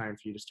it was time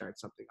for you to start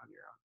something on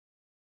your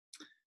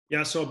own?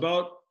 Yeah, so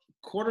about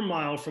a quarter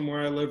mile from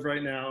where I live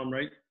right now, I'm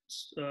right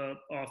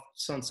off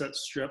Sunset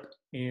Strip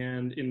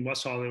and in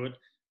West Hollywood.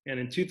 And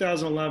in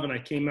 2011, I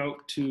came out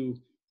to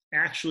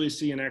actually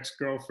see an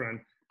ex-girlfriend.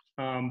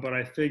 But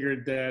I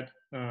figured that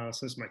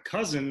since my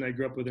cousin I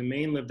grew up with in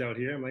Maine lived out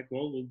here, I'm like,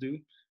 well,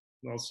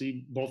 I'll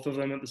see both of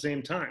them at the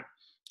same time.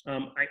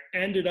 I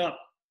ended up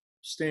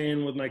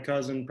staying with my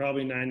cousin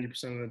probably 90%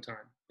 of the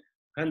time.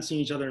 I hadn't seen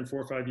each other in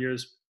 4 or 5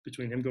 years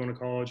between him going to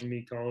college and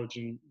me college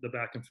and the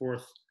back and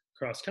forth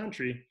cross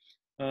country.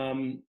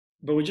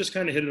 But we just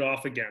kind of hit it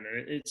off again.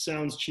 And it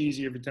sounds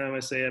cheesy every time I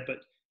say it, but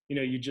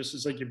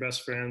it's like your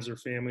best friends or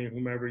family or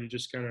whomever, you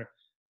just kind of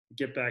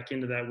get back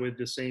into that with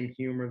the same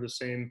humor, the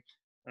same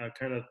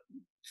kind of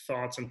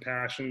thoughts and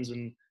passions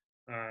and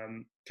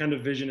kind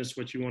of vision is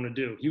what you want to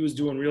do. He was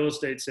doing real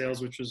estate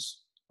sales, which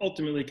was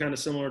ultimately kind of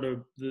similar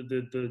to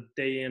the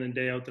day in and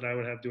day out that I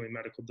would have doing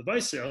medical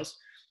device sales.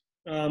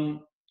 And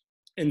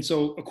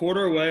so a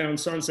quarter away on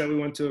Sunset, we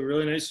went to a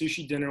really nice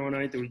sushi dinner one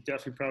night that we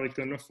definitely probably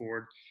couldn't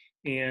afford.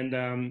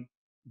 And,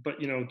 but,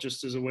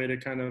 just as a way to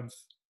kind of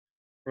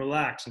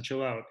relax and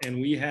chill out. And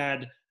we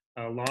had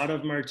a lot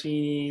of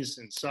martinis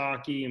and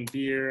sake and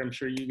beer. I'm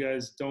sure you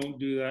guys don't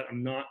do that.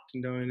 I'm not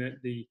condoning it.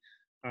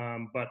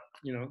 But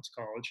it's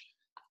college.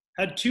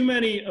 Had too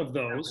many of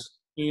those.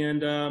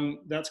 And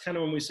that's kind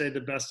of when we say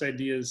the best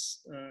ideas,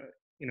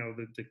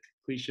 the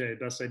cliche,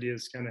 best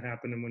ideas kind of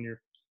happen when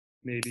you're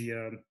maybe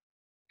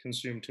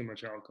consume too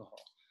much alcohol.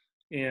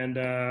 And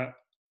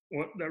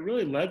what that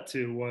really led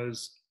to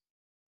was,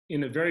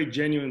 in a very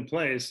genuine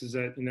place, is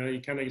that,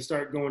 you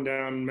start going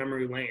down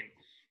memory lane.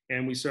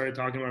 And we started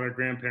talking about our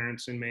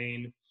grandparents in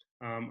Maine,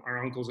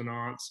 our uncles and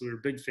aunts. We were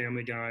big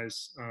family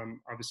guys,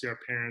 obviously our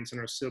parents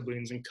and our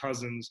siblings and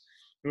cousins.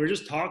 And we were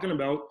just talking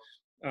about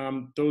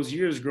those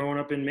years growing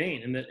up in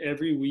Maine, and that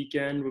every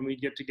weekend when we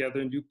get together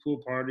and do pool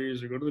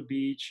parties or go to the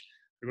beach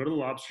or go to the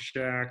lobster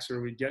shacks,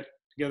 or we get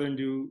together and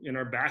do in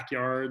our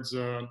backyards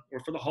or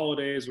for the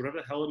holidays, whatever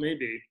the hell it may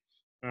be,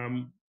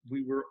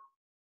 we were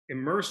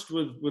immersed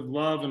with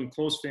love and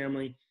close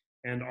family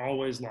and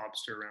always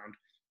lobster around.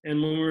 And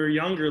when we were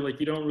younger,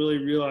 you don't really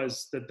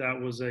realize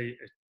that was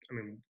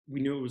we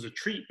knew it was a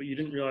treat, but you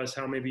didn't realize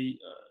how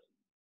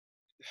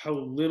how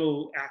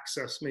little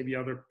access maybe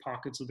other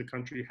pockets of the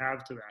country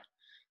have to that.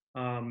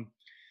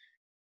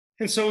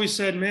 And so we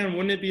said, man,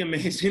 wouldn't it be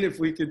amazing if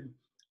we could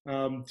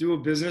do a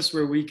business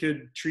where we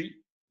could treat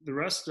the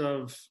rest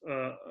of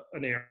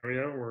an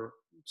area, or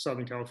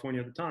Southern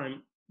California at the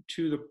time,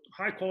 to the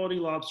high quality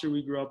lobster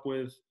we grew up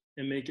with,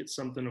 and make it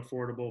something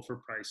affordable for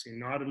pricing,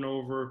 not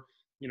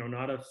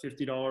not a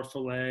 $50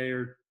 fillet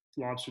or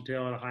lobster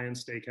tail at a high-end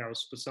steakhouse,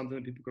 but something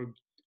that people could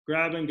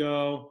grab and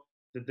go,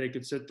 that they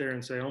could sit there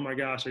and say, oh my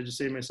gosh, I just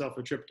saved myself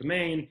a trip to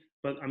Maine,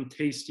 but I'm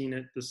tasting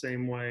it the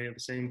same way, the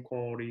same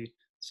quality,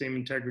 same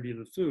integrity of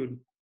the food.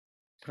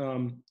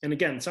 And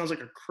again, it sounds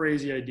like a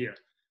crazy idea.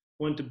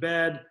 Went to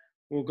bed,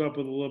 woke up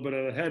with a little bit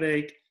of a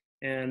headache,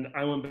 and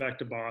I went back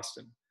to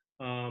Boston,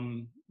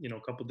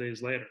 a couple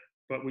days later.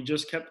 But we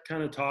just kept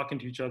kind of talking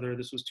to each other.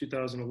 This was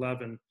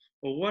 2011.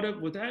 Well,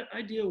 would that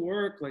idea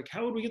work?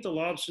 How would we get the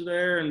lobster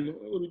there? And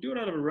would we do it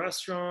out of a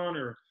restaurant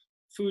or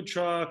food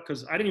truck?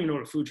 Because I didn't even know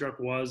what a food truck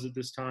was at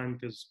this time,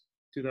 because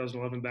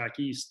 2011 back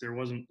east, there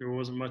wasn't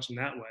much in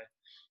that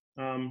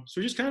way. So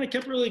we just kind of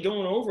kept really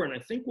going over. And I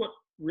think what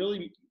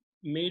really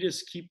made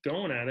us keep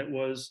going at it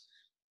was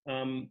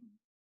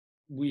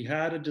we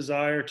had a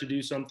desire to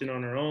do something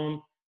on our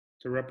own,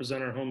 to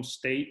represent our home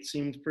state.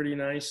 Seemed pretty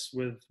nice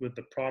with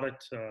the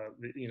product,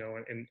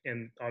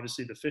 and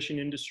obviously the fishing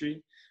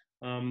industry,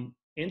 and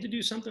to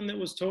do something that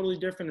was totally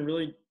different and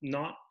really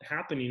not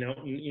happening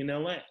out in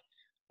LA.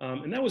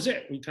 And that was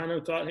it. We kind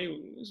of thought, hey,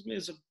 this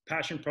is a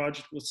passion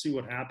project. Let's see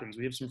what happens.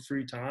 We have some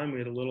free time. We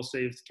had a little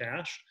saved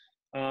cash.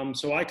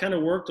 So I kind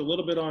of worked a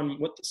little bit on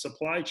what the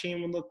supply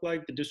chain would look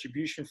like, the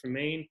distribution from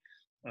Maine.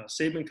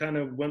 Saban kind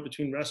of went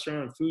between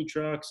restaurant and food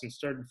trucks and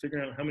started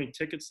figuring out how many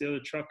tickets the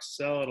other trucks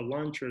sell at a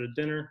lunch or at a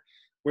dinner,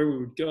 where we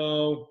would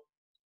go.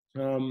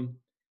 And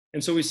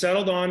so we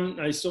settled on,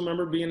 I still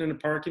remember being in a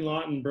parking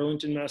lot in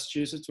Burlington,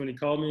 Massachusetts, when he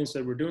called me and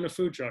said, we're doing a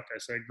food truck. I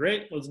said,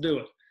 great, let's do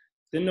it.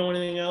 Didn't know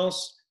anything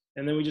else.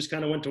 And then we just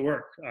kind of went to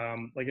work.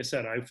 Like I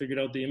said, I figured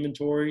out the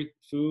inventory,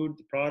 food,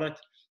 the product,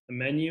 the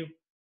menu,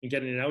 and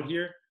getting it out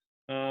here.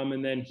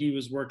 And then he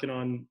was working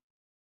on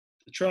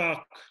the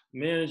truck,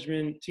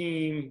 management,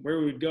 team, where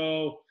we would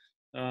go,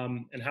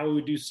 and how we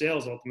would do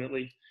sales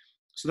ultimately.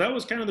 So that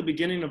was kind of the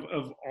beginning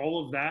of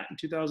all of that in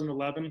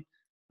 2011.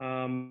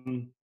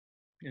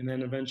 And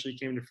then eventually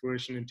came to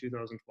fruition in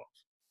 2012.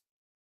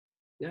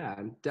 Yeah,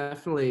 and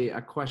definitely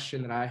a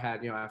question that I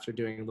had, after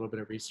doing a little bit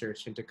of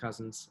research into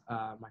Cousins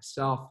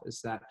myself, is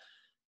that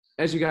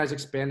as you guys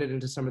expanded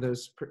into some of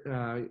those,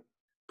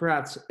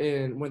 perhaps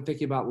when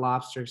thinking about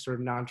lobster, sort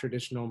of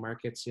non-traditional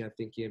markets,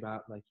 thinking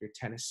about like your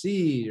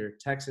Tennessee or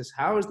Texas,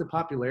 how is the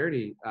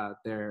popularity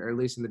there, or at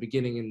least in the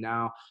beginning and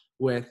now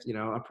with,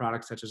 a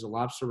product such as a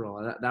lobster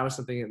roll? That was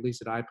something at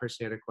least that I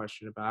personally had a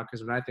question about,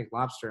 because when I think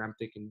lobster, I'm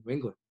thinking New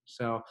England.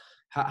 So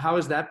how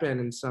has that been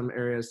in some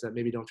areas that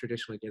maybe don't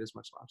traditionally get as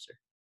much lobster?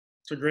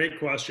 It's a great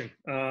question.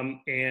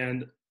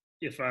 And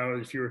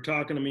if you were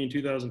talking to me in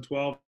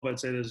 2012, I'd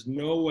say there's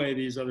no way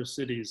these other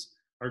cities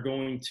are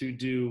going to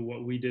do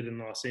what we did in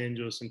Los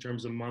Angeles in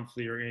terms of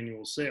monthly or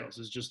annual sales.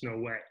 There's just no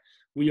way.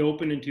 We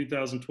opened in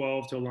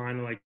 2012 to a line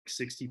of like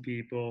 60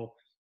 people.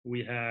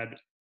 We had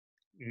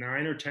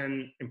 9 or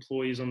 10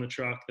 employees on the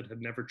truck that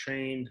had never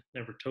trained,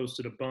 never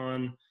toasted a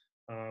bun,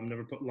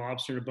 never put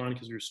lobster in a bun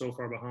because we were so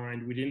far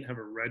behind. We didn't have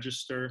a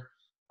register,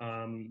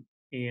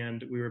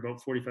 and we were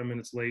about 45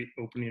 minutes late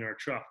opening our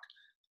truck.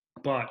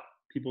 But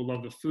people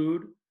love the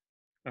food.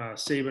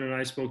 Saban and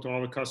I spoke to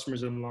all the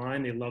customers in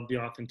line. They loved the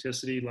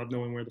authenticity, loved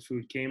knowing where the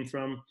food came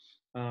from,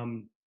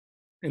 and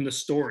the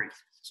story.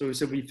 So we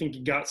said, we think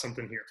you got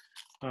something here.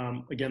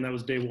 Again, that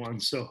was day one,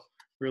 so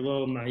we're a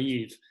little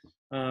naive.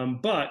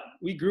 But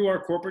we grew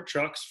our corporate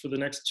trucks for the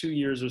next 2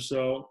 years or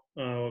so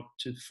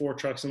to 4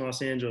 trucks in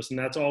Los Angeles, and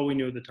that's all we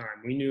knew at the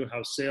time. We knew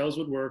how sales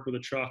would work with a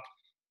truck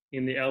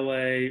in the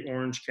LA,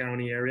 Orange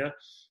County area.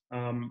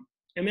 And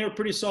they were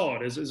pretty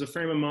solid. As a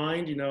frame of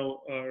mind,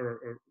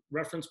 or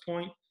reference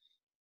point,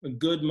 a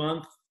good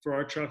month for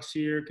our trucks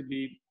here could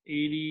be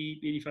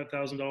 $80,000,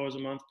 $85,000 a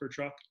month per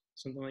truck,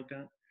 something like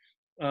that.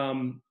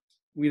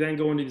 We then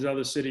go into these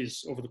other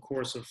cities over the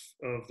course of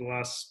the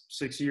last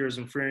 6 years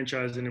in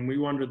franchising, and we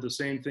wondered the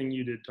same thing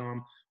you did,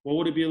 Tom. What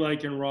would it be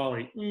like in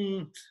Raleigh?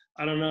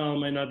 I don't know, it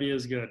might not be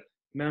as good.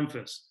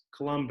 Memphis,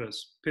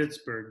 Columbus,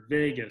 Pittsburgh,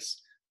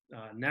 Vegas,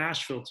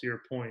 Nashville, to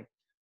your point,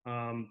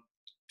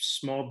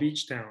 small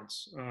beach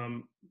towns.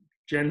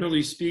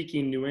 Generally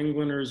speaking, New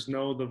Englanders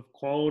know the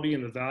quality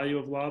and the value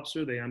of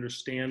lobster. They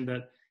understand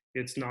that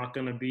it's not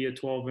going to be a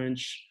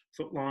 12-inch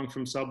foot long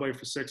from Subway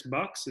for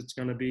 $6. It's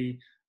going to be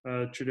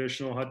a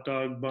traditional hot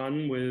dog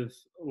bun with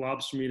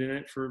lobster meat in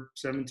it for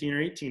 $17 or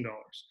 $18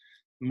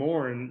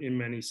 more in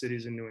many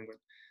cities in New England.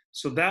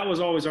 So that was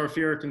always our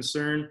fear or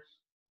concern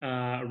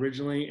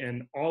originally,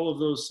 and all of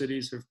those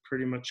cities have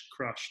pretty much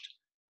crushed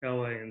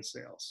LA in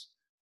sales.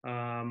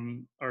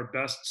 Our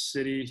best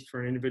city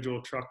for an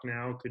individual truck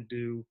now could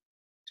do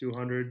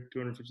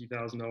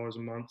 $250,000 a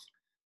month.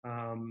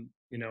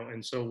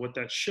 And so what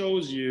that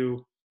shows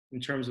you in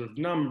terms of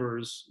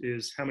numbers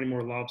is how many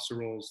more lobster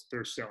rolls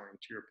they're selling,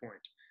 to your point.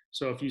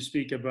 So if you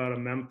speak about a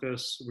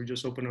Memphis, we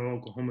just opened in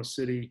Oklahoma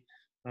City,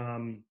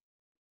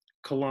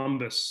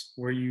 Columbus,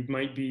 where you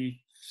might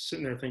be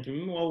sitting there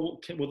thinking, well,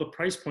 will the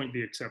price point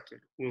be accepted?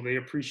 Will they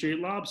appreciate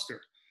lobster?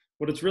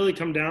 What it's really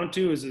come down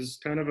to is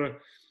kind of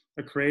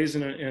a craze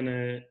and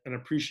an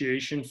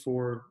appreciation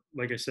for,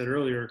 like I said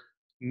earlier,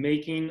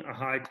 making a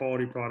high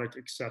quality product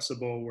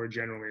accessible where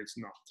generally it's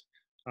not.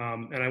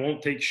 And I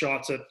won't take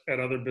shots at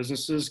other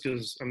businesses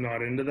because I'm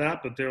not into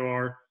that, but there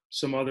are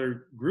some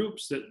other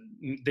groups that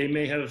they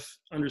may have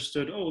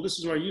understood, oh, this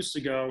is where I used to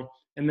go,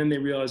 and then they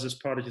realize this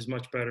product is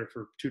much better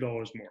for $2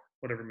 more,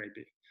 whatever it may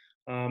be.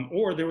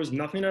 Or there was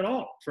nothing at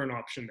all for an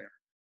option there.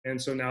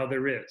 And so now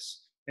there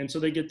is. And so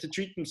they get to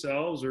treat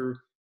themselves or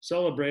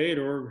celebrate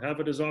or have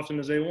it as often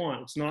as they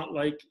want. It's not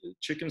like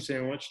chicken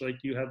sandwich, like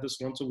you have this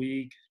once a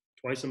week,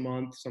 twice a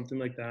month, something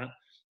like that,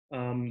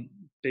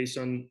 based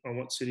on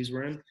what cities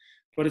we're in.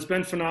 But it's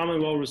been phenomenally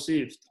well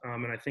received.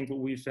 And I think what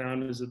we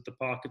found is that the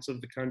pockets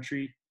of the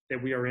country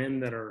that we are in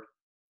that are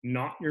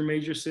not your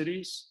major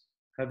cities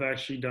have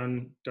actually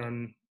done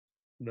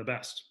the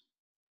best.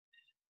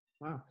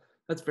 Wow,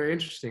 that's very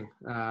interesting.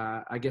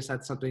 I guess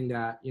that's something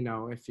that,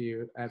 if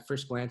you, at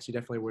first glance, you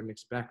definitely wouldn't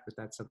expect, but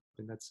that's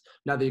something that's,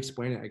 now that you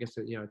explain it, I guess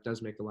that, it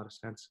does make a lot of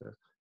sense. So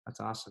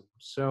that's awesome.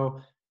 So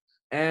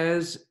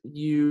as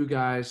you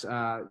guys,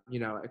 at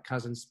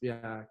Cousins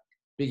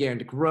began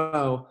to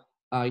grow,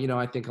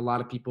 I think a lot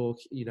of people,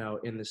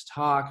 in this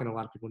talk and a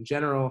lot of people in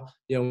general,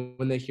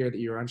 when they hear that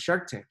you're on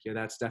Shark Tank,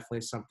 that's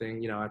definitely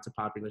something, it's a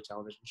popular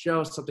television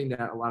show, something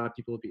that a lot of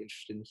people would be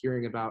interested in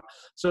hearing about.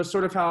 So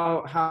sort of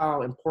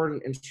how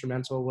important,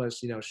 instrumental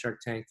was, Shark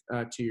Tank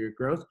to your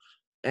growth?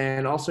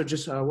 And also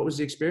just what was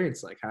the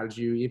experience like? How did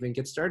you even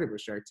get started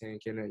with Shark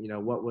Tank? And,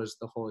 what was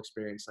the whole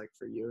experience like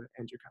for you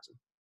and your cousin?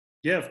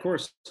 Yeah, of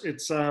course.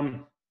 It's a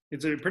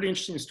pretty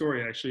interesting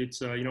story, actually.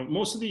 It's,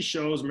 most of these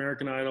shows,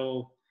 American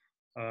Idol,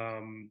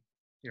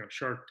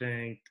 Shark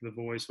Tank, The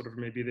Voice, whatever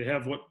it may be. They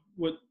have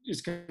what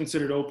is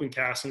considered open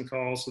casting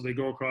calls. So they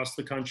go across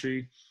the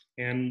country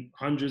and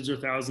hundreds or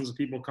thousands of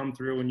people come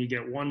through and you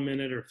get 1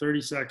 minute or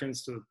 30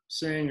 seconds to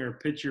sing or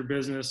pitch your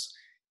business.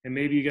 And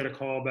maybe you get a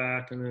call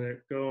back and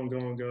then go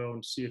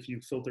and see if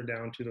you filter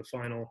down to the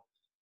final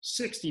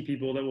 60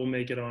 people that will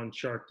make it on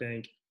Shark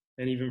Tank.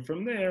 And even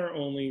from there,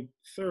 only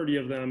 30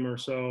 of them or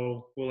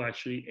so will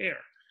actually air.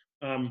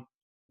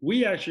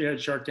 We actually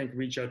had Shark Tank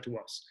reach out to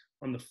us.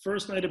 On the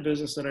first night of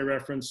business that I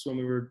referenced when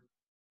we were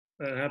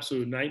an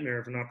absolute nightmare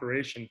of an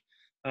operation,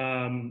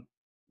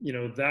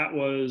 that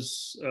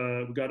was,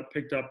 we got it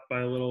picked up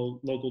by a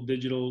little local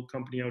digital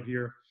company out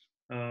here,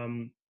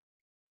 kind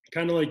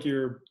of like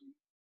your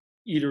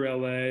Eater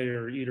LA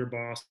or Eater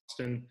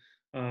Boston.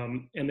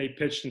 And they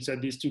pitched and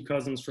said, these two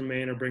cousins from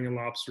Maine are bringing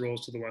lobster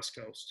rolls to the West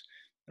Coast.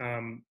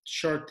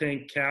 Shark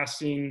Tank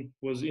casting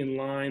was in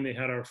line. They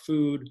had our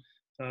food.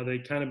 They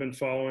kind of been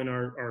following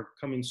our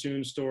coming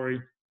soon story.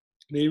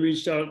 They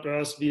reached out to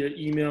us via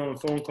email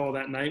and phone call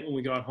that night when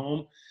we got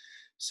home.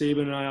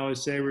 Saban and I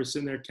always say we were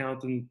sitting there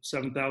counting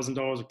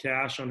 $7,000 of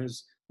cash on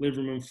his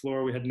living room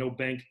floor. We had no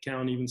bank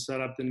account even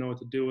set up, didn't know what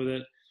to do with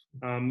it.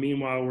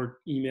 Meanwhile, we're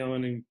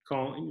emailing and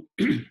calling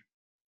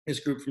this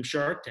group from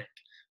Shark Tank.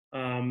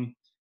 And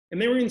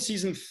they were in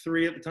season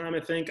 3 at the time, I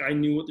think. I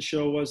knew what the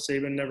show was.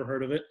 Saban never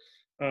heard of it.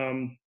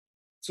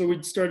 So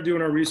we started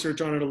doing our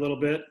research on it a little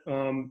bit.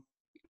 And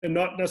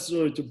not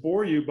necessarily to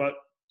bore you, but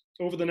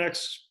over the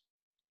next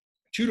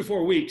 2 to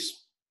 4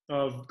 weeks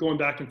of going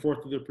back and forth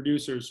with the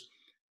producers,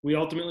 we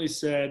ultimately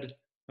said,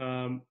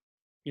 in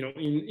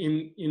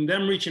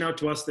them reaching out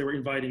to us, they were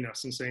inviting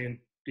us and saying,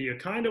 do you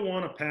kind of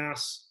want to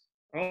pass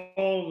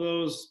all of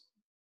those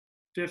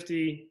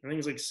 50, I think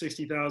it's like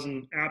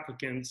 60,000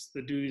 applicants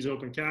that do these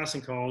open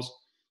casting calls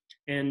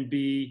and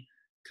be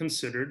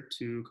considered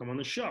to come on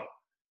the show?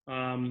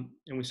 And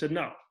we said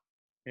no.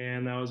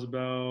 And that was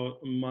about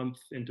a month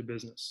into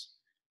business.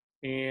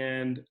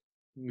 And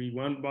we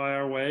went by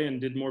our way and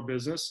did more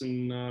business.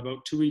 And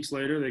about 2 weeks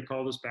later, they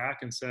called us back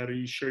and said, are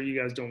you sure you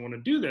guys don't want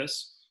to do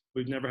this?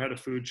 We've never had a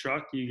food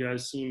truck. You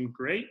guys seem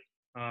great.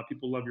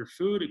 People love your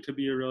food. It could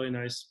be a really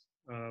nice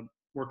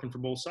working for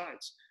both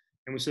sides.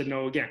 And we said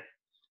no again.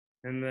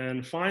 And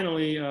then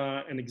finally,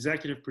 an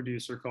executive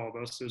producer called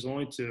us. There's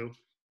only 2.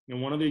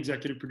 And one of the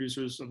executive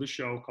producers of the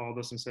show called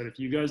us and said, if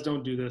you guys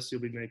don't do this,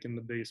 you'll be making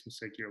the biggest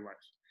mistake of your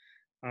life.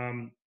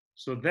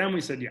 So then we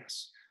said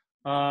yes.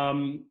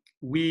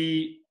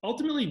 We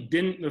ultimately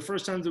didn't, the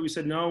first times that we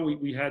said no,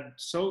 we had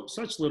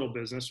such little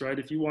business, right?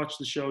 If you watch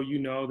the show,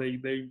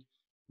 they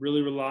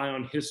really rely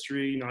on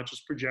history, not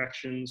just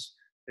projections.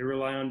 They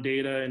rely on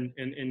data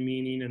and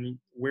meaning and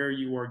where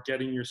you are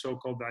getting your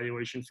so-called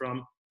valuation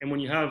from. And when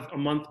you have a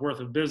month worth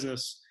of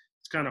business,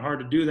 it's kind of hard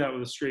to do that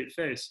with a straight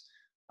face.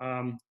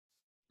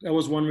 That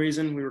was one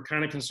reason. We were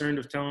kind of concerned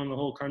of telling the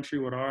whole country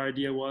what our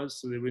idea was,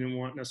 so that we didn't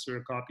want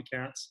necessarily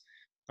copycats.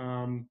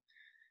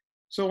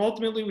 So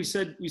ultimately we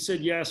said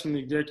yes when the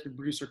executive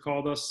producer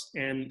called us,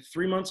 and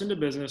 3 months into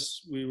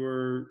business, we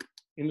were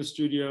in the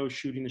studio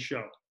shooting the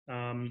show.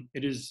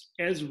 It is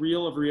as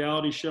real of a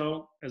reality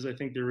show as I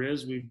think there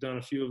is. We've done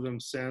a few of them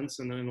since,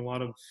 and then a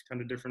lot of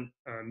kind of different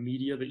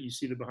media that you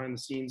see the behind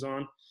the scenes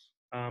on.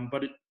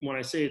 But when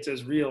I say it's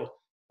as real,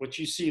 what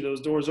you see,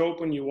 those doors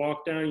open, you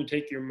walk down, you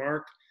take your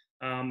mark.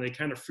 They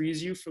kind of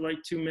freeze you for like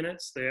 2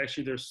 minutes. They're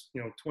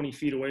 20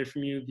 feet away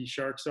from you, these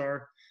sharks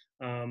are.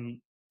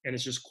 And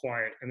it's just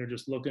quiet, and they're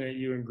just looking at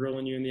you and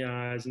grilling you in the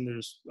eyes, and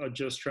they're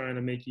just trying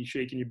to make you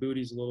shaking your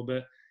booties a little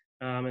bit.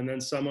 And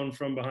then someone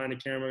from behind the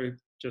camera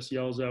just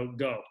yells out,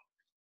 go.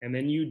 And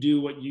then you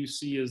do what you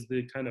see as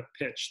the kind of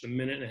pitch, the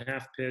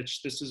 1.5-minute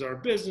pitch. This is our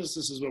business.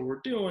 This is what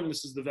we're doing.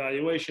 This is the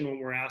valuation, what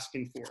we're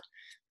asking for.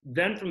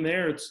 Then from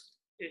there,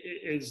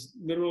 it's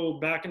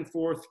literal back and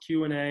forth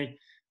Q&A,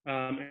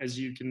 as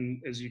you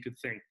could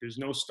think. There's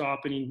no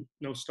stopping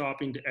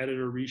to edit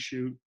or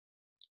reshoot.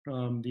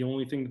 The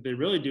only thing that they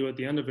really do at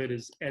the end of it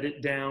is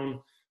edit down.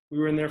 We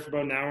were in there for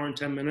about an hour and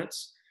 10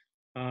 minutes.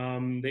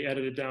 They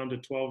edited it down to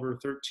 12 or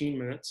 13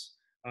 minutes.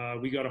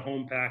 We got a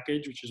home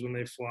package, which is when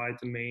they fly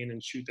to Maine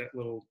and shoot that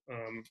little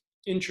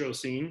intro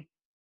scene.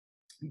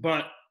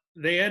 But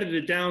they edit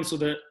it down so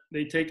that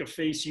they take a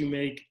face you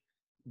make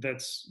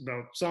that's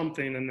about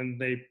something, and then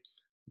they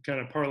kind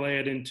of parlay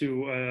it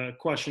into a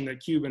question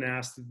that Cuban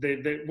asked.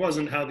 That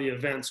wasn't how the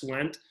events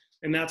went,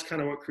 and that's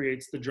kind of what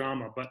creates the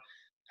drama, but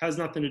has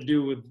nothing to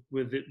do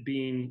with it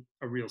being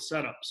a real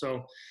setup.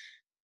 So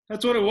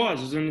that's what it was.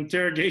 It was an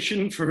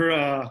interrogation for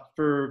a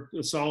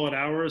solid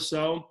hour or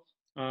so.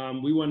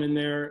 We went in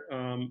there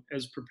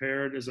as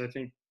prepared as I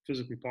think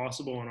physically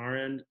possible on our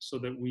end, so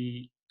that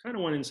we kind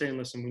of went in saying,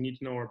 listen, we need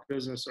to know our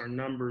business, our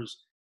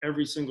numbers,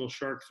 every single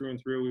shark through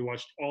and through. We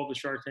watched all the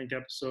Shark Tank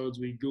episodes.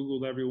 We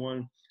Googled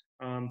everyone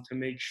to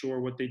make sure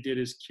what they did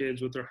as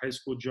kids, what their high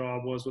school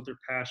job was, what their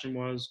passion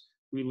was.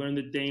 We learned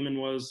that Damon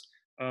was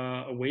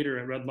a waiter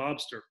at Red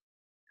Lobster.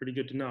 Pretty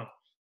good to know.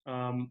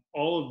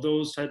 All of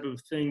those type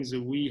of things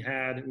that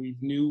we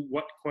knew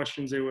what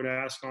questions they would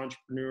ask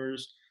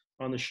entrepreneurs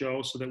on the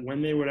show so that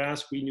when they would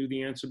ask, we knew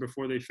the answer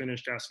before they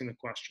finished asking the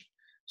question.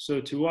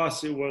 So to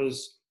us, it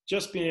was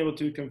just being able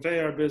to convey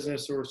our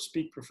business or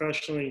speak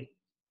professionally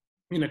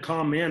in a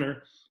calm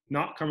manner,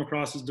 not come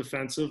across as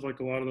defensive like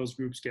a lot of those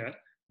groups get,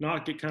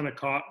 not get kind of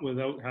caught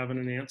without having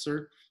an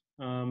answer,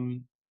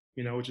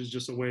 which is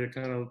just a way to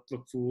kind of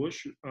look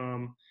foolish.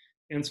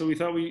 And so we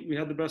thought we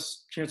had the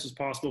best chances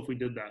possible if we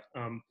did that.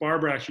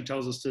 Barbara actually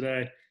tells us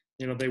today,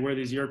 they wear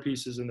these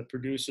earpieces and the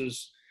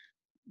producers,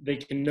 they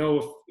can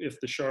know if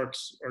the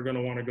sharks are going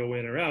to want to go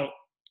in or out.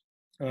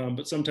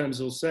 But sometimes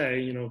they'll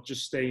say,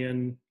 just stay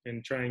in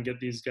and try and get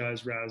these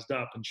guys razzed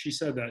up. And she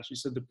said that. She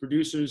said the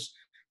producers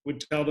would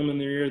tell them in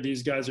their ear,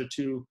 these guys are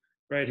too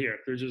right here.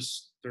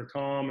 They're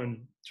calm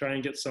and try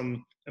and get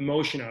some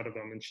emotion out of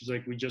them. And she's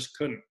like, we just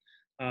couldn't.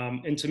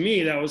 And to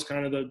me, that was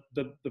kind of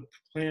the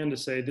plan to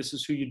say, this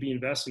is who you'd be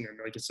investing in.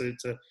 Like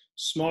it's a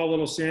small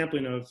little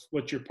sampling of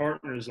what your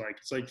partner is like.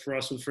 It's like for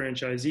us with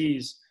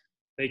franchisees,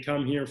 they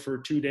come here for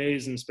 2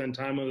 days and spend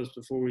time with us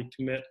before we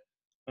commit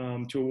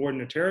to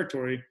awarding a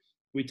territory.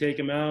 We take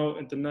them out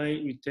at the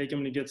night. We take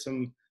them to get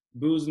some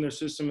booze in their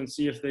system and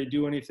see if they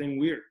do anything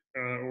weird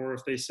or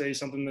if they say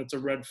something that's a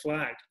red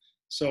flag.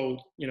 So,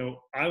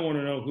 I want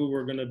to know who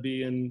we're going to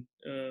be in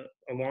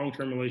a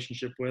long-term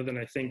relationship with. And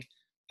I think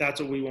that's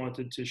what we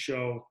wanted to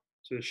show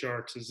to the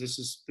Sharks is this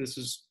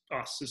is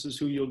us. This is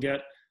who you'll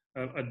get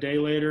a day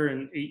later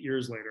and 8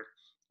 years later.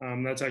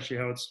 That's actually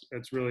how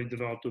it's really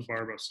developed with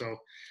Barbara. So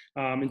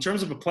in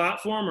terms of a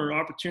platform or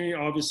opportunity,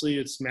 obviously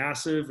it's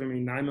massive. I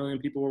mean, 9 million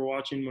people were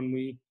watching when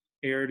we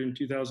aired in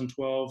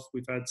 2012.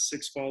 We've had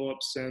 6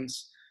 follow-ups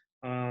since.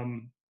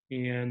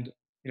 And,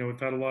 we've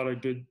had a lot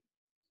of good,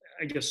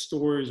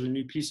 stories or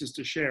new pieces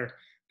to share.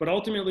 But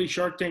ultimately,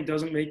 Shark Tank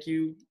doesn't make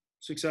you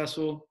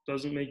successful,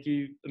 doesn't make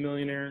you a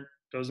millionaire,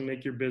 doesn't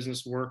make your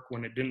business work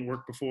when it didn't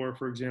work before,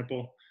 for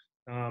example.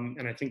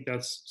 And I think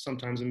that's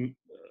sometimes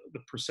the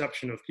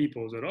perception of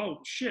people is that, oh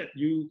shit,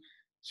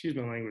 excuse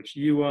my language,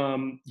 you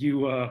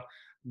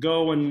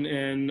go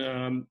and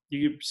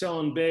you're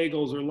selling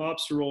bagels or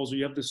lobster rolls, or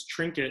you have this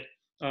trinket.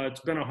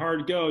 It's been a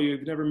hard go.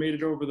 You've never made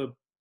it over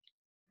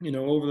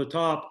the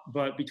top,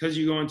 but because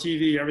you go on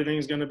TV,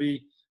 everything's going to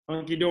be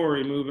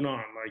hunky-dory moving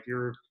on. Like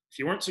if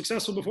you weren't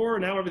successful before,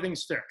 now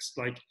everything's fixed.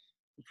 Like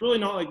it's really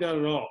not like that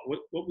at all.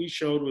 What we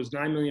showed was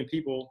 9 million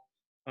people,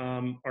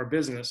 our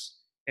business,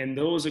 and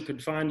those that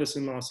could find us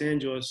in Los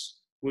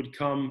Angeles would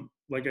come,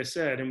 like I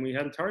said, and we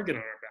had a target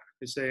on our back.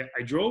 They say,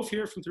 I drove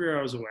here from 3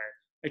 hours away.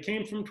 I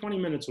came from 20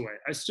 minutes away.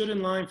 I stood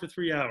in line for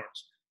 3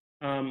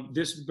 hours.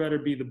 This better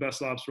be the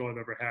best lobster roll I've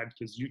ever had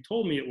because you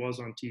told me it was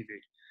on TV.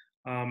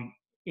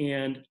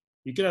 And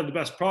you could have the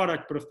best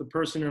product, but if the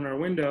person in our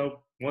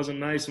window wasn't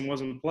nice and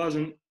wasn't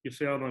pleasant, you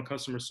failed on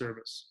customer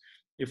service.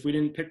 If we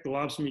didn't pick the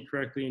lobster meat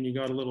correctly and you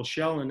got a little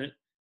shell in it,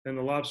 then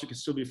the lobster could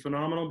still be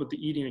phenomenal, but the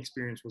eating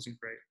experience wasn't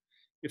great.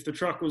 If the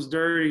truck was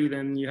dirty,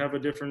 then you have a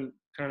different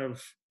kind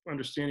of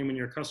understanding when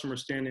you're a customer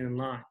standing in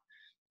line.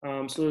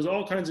 So there's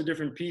all kinds of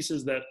different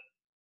pieces that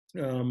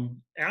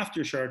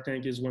after Shark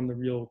Tank is when the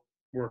real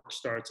work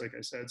starts, like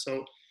I said.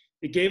 So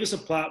it gave us a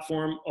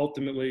platform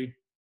ultimately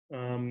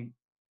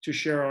to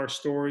share our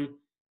story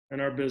and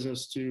our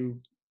business to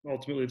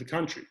ultimately the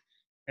country.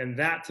 And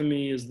that to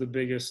me is the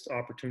biggest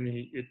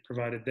opportunity it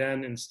provided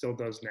then and still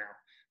does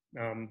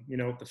now.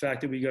 The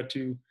fact that we got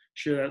to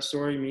share that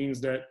story means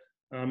that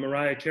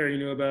Mariah Carey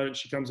knew about it.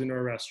 She comes into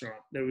our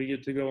restaurant. That we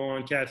get to go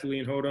on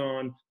Kathleen Hoda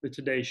on the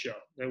Today Show.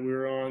 That we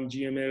were on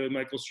GMA with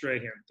Michael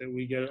Strahan. That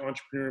we get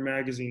Entrepreneur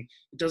Magazine.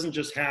 It doesn't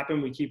just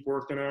happen. We keep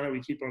working on it.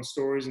 We keep on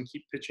stories and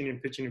keep pitching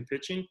and pitching and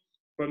pitching.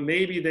 But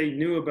maybe they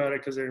knew about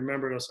it because they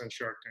remembered us on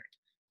Shark Tank.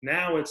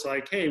 Now it's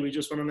like, hey, we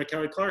just went on the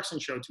Kelly Clarkson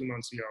show 2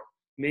 months ago.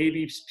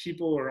 Maybe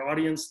people or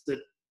audience that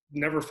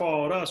never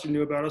followed us or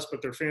knew about us,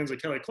 but they're fans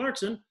of Kelly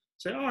Clarkson,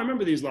 say, oh, I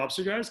remember these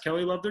lobster guys.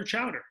 Kelly loved their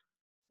chowder.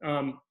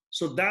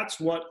 So that's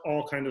what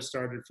all kind of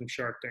started from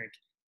Shark Tank.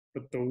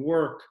 But the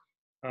work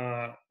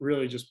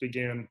really just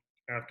began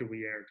after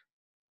we aired.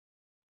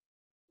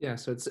 Yeah,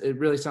 so it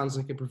really sounds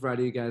like it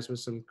provided you guys with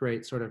some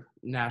great sort of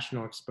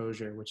national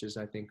exposure, which is,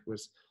 I think,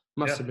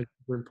 must have been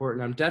super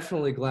important. I'm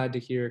definitely glad to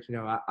hear,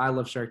 I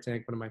love Shark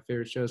Tank, one of my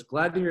favorite shows.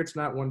 Glad to hear it's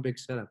not one big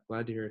setup.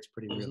 Glad to hear it's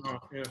pretty real.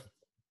 Yeah.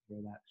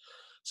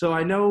 So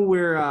I know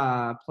we're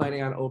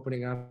planning on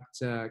opening up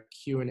to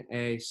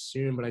Q&A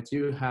soon, but I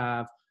do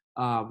have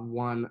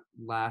one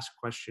last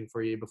question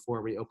for you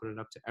before we open it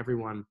up to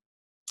everyone.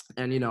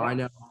 And, I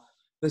know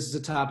this is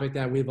a topic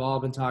that we've all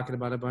been talking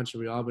about a bunch,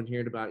 and we've all been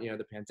hearing about,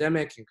 the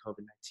pandemic and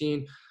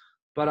COVID-19.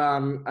 But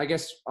I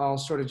guess I'll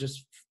sort of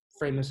just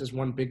frame this as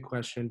one big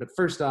question. But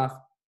first off,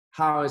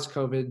 how has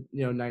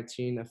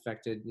COVID-19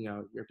 affected,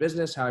 your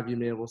business? How have you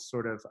been able to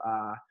sort of,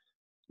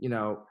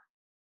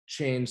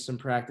 change some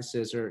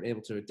practices or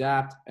able to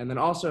adapt? And then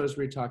also, as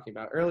we were talking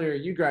about earlier,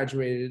 you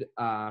graduated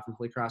from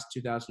Holy Cross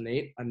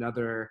 2008,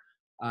 another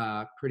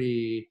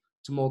pretty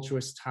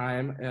tumultuous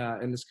time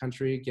in this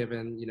country,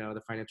 given,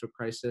 the financial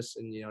crisis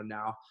and,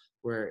 now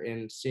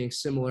we're seeing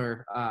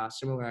similar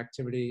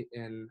activity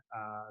in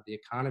the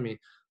economy.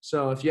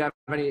 So if you have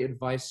any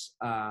advice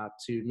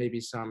to maybe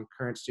some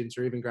current students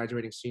or even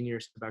graduating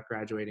seniors about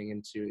graduating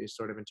into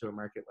a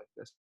market like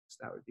this,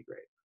 that would be great.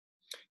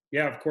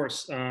 Yeah, of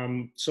course.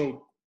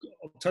 So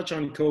I'll touch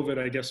on COVID,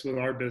 I guess, with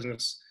our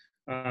business.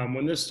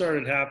 When this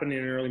started happening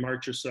in early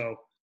March or so,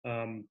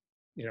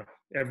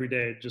 every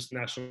day, just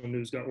national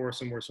news got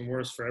worse and worse and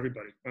worse for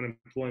everybody.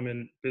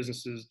 Unemployment,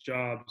 businesses,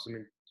 jobs. I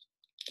mean,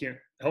 can't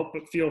help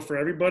but feel for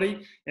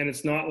everybody. And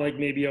it's not like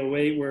maybe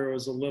 '08 where it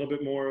was a little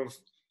bit more of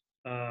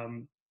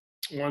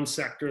one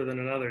sector than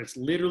another. It's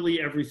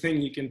literally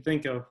everything you can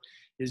think of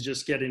is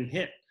just getting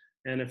hit.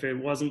 And if it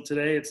wasn't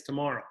today, it's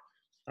tomorrow.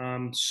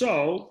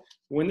 So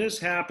when this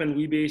happened,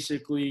 we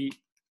basically,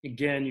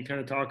 again, you kind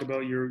of talk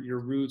about your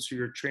roots or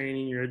your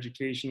training, your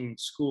education in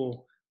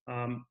school,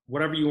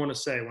 whatever you want to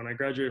say. When I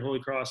graduated Holy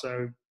Cross,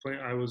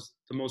 I was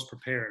the most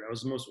prepared. I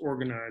was the most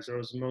organized. I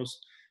was the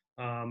most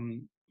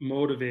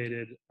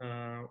motivated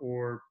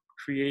or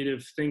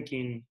creative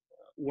thinking,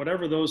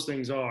 whatever those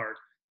things are.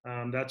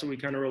 That's what we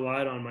kind of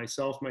relied on.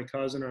 Myself, my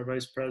cousin, our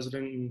vice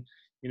president, and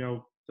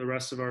the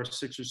rest of our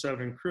 6 or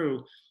 7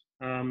 crew.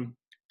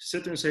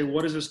 Sit there and say,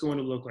 what is this going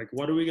to look like?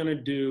 What are we going to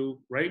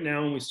do right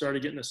now? And we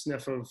started getting a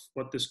sniff of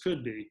what this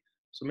could be.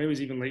 So maybe it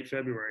was even late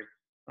February,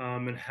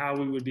 and how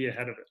we would be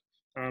ahead of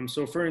it.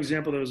 So for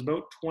example, there was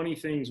about 20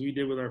 things we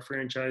did with our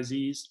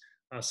franchisees.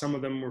 Some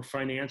of them were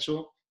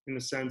financial in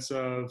the sense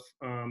of,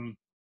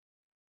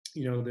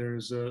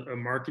 there's a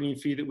marketing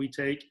fee that we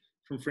take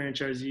from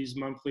franchisees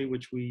monthly,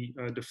 which we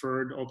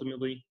deferred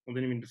ultimately. Well,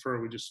 didn't even defer,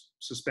 we just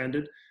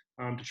suspended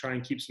to try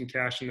and keep some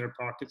cash in their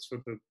pockets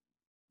for the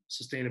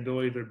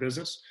sustainability of their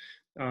business.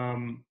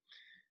 And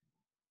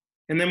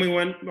then we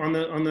went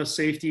on the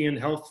safety and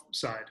health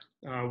side.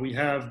 We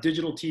have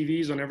digital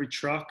TVs on every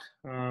truck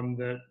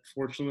that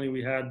fortunately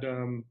we had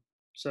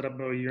set up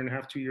about 1.5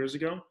 years, 2 years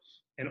ago.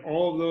 And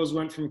all of those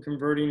went from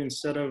converting,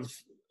 instead of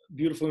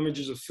beautiful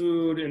images of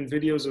food and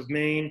videos of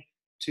Maine,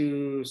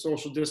 to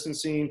social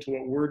distancing, to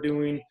what we're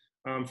doing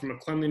from a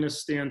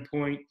cleanliness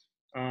standpoint,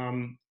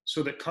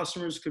 so that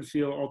customers could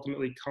feel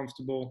ultimately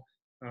comfortable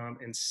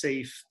and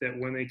safe, that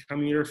when they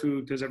come eat our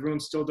food, because everyone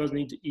still does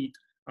need to eat,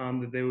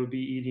 that they would be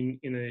eating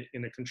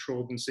in a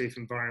controlled and safe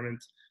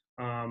environment.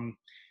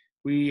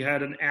 We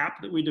had an app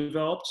that we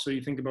developed. So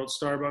you think about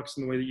Starbucks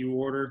and the way that you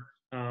order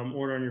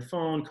on your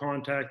phone,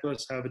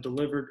 contactless, have it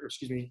delivered,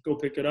 go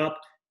pick it up.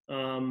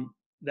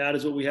 That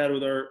is what we had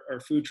with our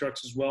food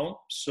trucks as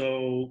well.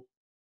 So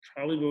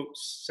probably about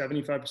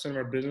 75% of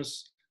our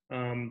business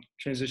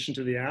transitioned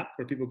to the app,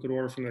 where people could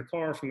order from their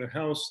car, from their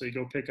house. They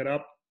go pick it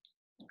up.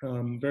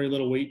 Very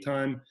little wait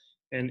time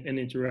and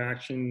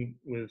interaction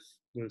with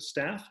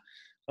staff.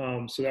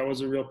 So that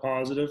was a real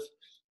positive.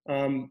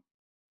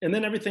 And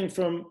then everything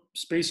from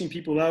spacing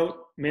people out,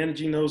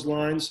 managing those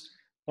lines.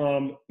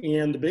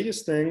 And the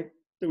biggest thing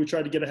that we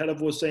tried to get ahead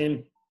of was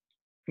saying,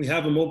 we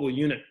have a mobile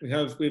unit. We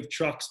have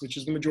trucks, which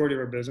is the majority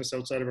of our business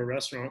outside of our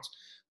restaurants,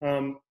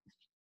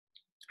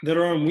 that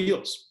are on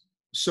wheels.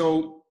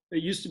 So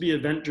it used to be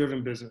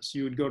event-driven business.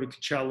 You would go to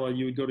Coachella,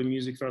 you would go to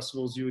music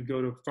festivals, you would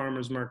go to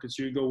farmers markets,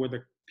 you would go where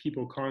the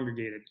people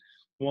congregated.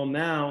 Well,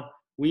 now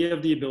we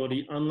have the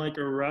ability, unlike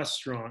a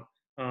restaurant,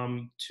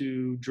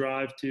 to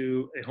drive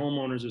to a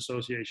homeowners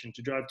association,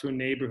 to drive to a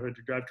neighborhood,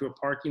 to drive to a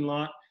parking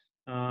lot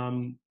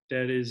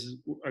that is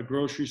a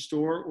grocery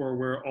store, or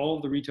where all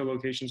of the retail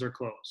locations are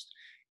closed.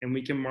 And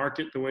we can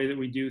market the way that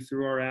we do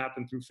through our app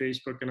and through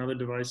Facebook and other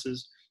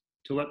devices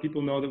to let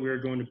people know that we are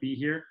going to be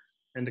here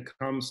and to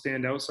come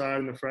stand outside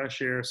in the fresh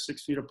air,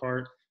 6 feet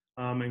apart,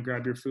 and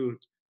grab your food.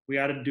 We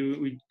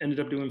ended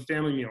up doing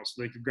family meals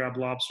so they could grab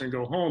lobster and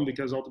go home,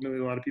 because ultimately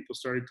a lot of people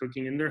started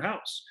cooking in their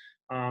house,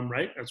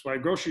 right? That's why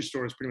grocery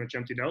stores pretty much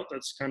emptied out.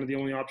 That's kind of the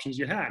only options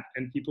you had.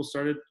 And people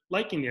started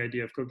liking the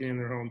idea of cooking in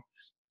their home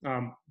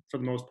for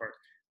the most part.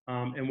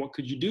 And what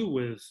could you do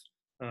with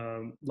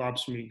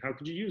lobster meat? How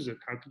could you use it?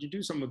 How could you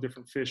do something with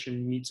different fish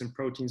and meats and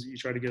proteins that you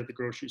try to get at the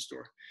grocery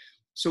store?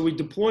 So we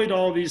deployed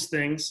all these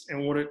things,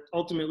 and what it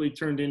ultimately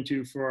turned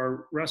into for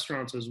our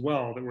restaurants as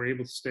well, that were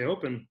able to stay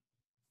open,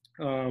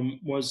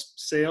 was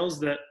sales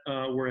that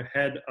were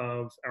ahead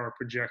of our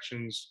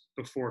projections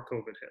before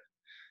COVID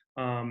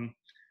hit.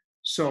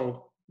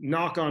 So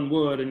knock on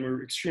wood, and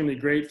we're extremely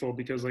grateful,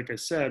 because like I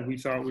said, we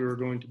thought we were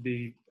going to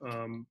be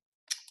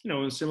in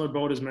a similar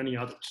boat as many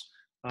others.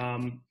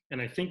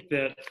 And I think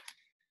that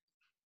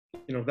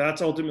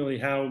that's ultimately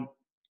how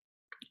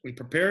we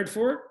prepared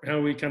for it,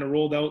 how we kind of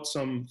rolled out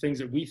some things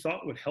that we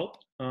thought would help.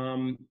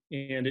 And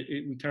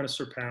we kind of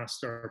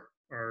surpassed our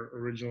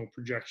original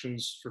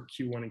projections for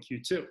Q1 and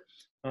Q2.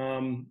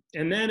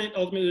 And then it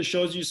ultimately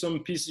shows you some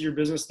pieces of your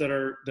business that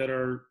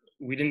are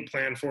we didn't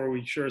plan for.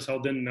 We sure as hell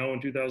didn't know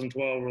in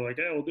 2012. We're like,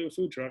 hey, we'll do a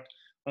food truck.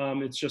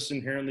 It's just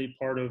inherently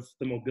part of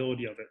the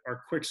mobility of it.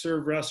 Our quick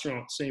serve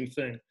restaurant, same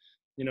thing.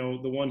 The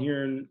one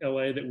here in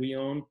LA that we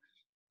own,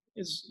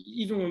 is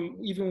even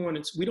when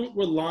it's, we don't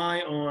rely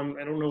on,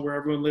 I don't know where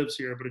everyone lives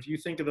here, but if you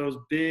think of those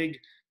big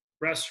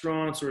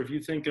restaurants, or if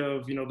you think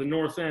of, the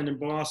North End in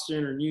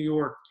Boston or New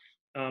York,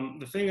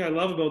 The thing I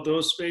love about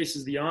those spaces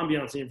is the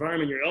ambiance, the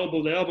environment. You're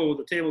elbow to elbow with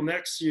the table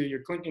next to you.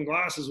 You're clinking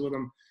glasses with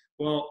them.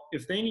 Well,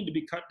 if they need to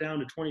be cut down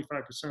to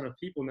 25% of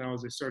people now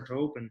as they start to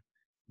open,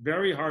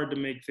 very hard to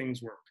make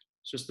things work.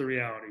 It's just the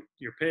reality.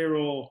 Your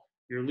payroll,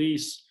 your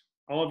lease,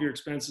 all of your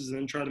expenses, and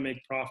then try to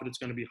make profit, it's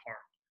going to be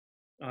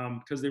hard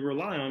because they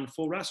rely on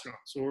full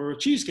restaurants. Or a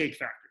cheesecake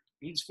factory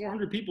needs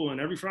 400 people in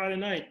every Friday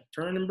night,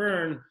 turn and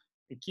burn,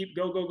 and keep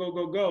go,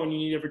 and you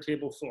need every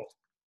table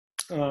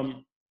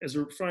full. As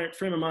a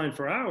frame of mind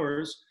for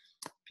ours,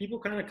 people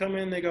kind of come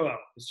in, they go out.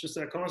 It's just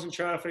that constant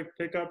traffic,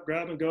 pick up,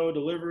 grab and go,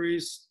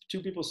 deliveries,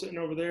 2 people sitting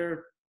over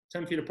there,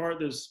 10 feet apart.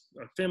 There's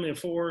a family of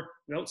 4,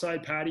 an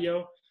outside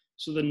patio.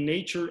 So the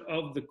nature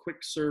of the quick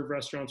serve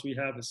restaurants we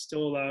have is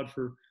still allowed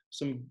for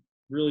some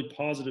really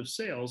positive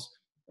sales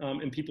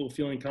and people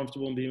feeling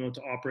comfortable and being able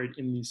to operate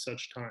in these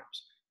such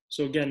times.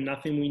 So again,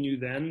 nothing we knew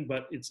then,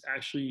 but it's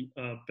actually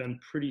been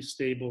pretty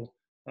stable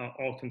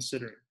all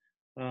considering.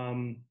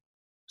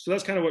 So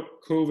that's kind of what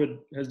COVID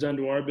has done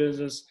to our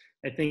business.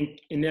 I think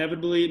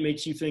inevitably it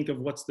makes you think of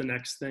what's the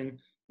next thing,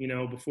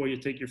 before you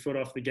take your foot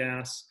off the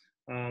gas.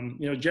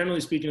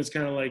 Generally speaking, it's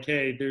kind of like,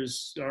 hey,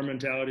 our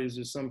mentality is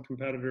there's some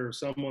competitor or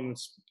someone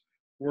that's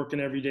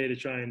working every day to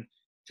try and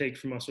take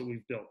from us what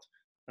we've built.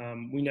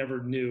 We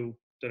never knew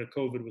that a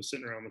COVID was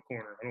sitting around the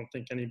corner. I don't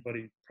think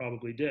anybody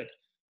probably did.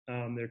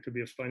 There could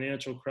be a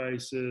financial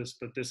crisis,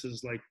 but this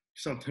is like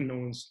something no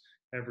one's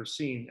ever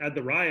seen. Add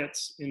the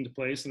riots into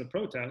place and the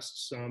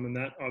protests, and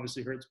that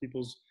obviously hurts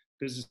people's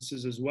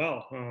businesses as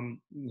well,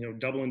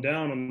 doubling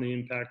down on the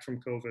impact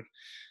from COVID.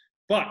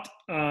 But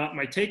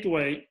my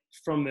takeaway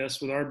from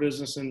this with our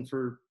business and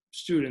for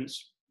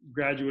students,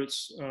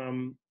 graduates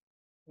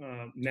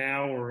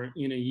now or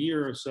in a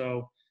year or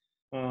so,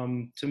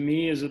 to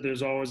me is that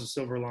there's always a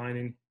silver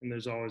lining and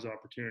there's always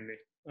opportunity.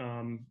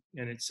 And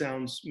it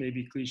sounds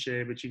maybe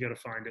cliche, but you got to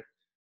find it.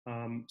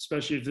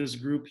 Especially if this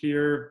group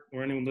here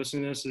or anyone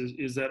listening to this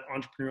is that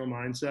entrepreneurial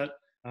mindset.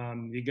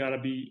 You got to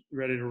be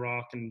ready to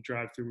rock and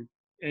drive through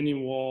any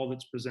wall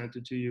that's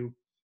presented to you,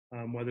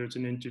 whether it's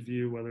an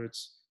interview, whether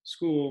it's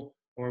school,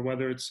 or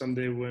whether it's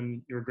someday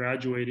when you're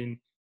graduating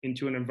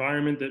into an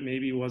environment that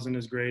maybe wasn't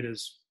as great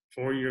as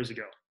 4 years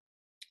ago,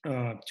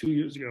 2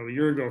 years ago, a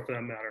year ago for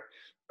that matter.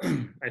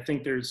 I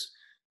think there's,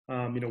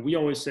 we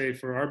always say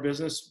for our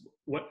business,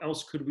 what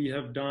else could we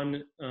have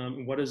done?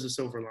 What is the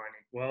silver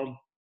lining? Well,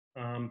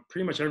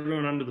 pretty much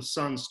everyone under the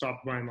sun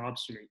stopped buying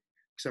lobster meat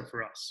except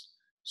for us.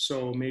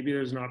 So maybe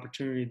there's an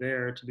opportunity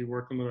there to be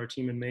working with our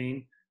team in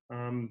Maine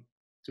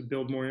to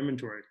build more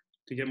inventory,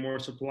 to get more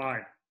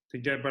supply, to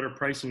get better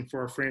pricing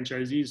for our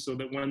franchisees so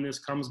that when this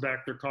comes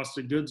back, their cost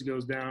of goods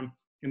goes down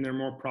and they're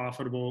more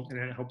profitable, and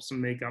it helps them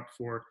make up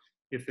for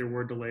if there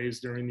were delays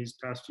during these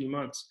past few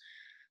months.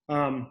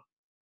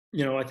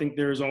 I think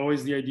there's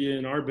always the idea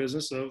in our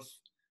business of,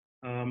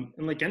 and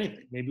like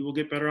anything, maybe we'll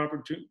get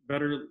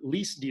better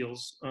lease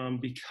deals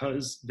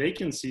because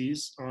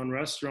vacancies on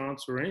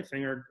restaurants or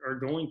anything are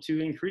going to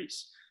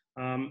increase.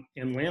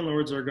 And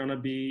landlords are going to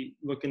be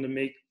looking to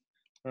make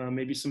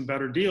maybe some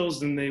better deals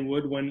than they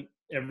would when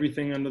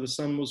everything under the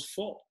sun was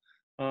full.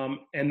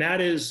 And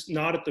that is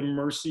not at the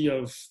mercy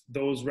of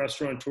those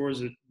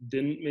restaurateurs that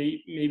didn't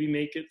maybe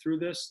make it through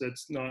this.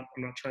 I'm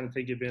not trying to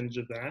take advantage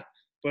of that,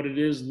 but it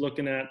is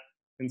looking at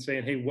and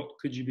saying, hey, what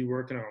could you be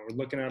working on? We're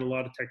looking at a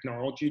lot of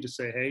technology to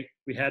say, hey,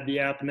 we had the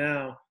app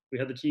now, we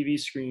had the TV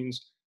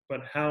screens,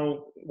 but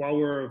while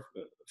we're a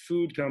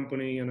food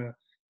company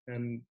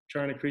and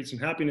trying to create some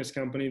happiness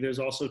company, there's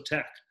also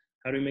tech.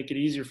 How do we make it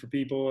easier for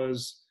people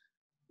as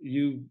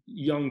you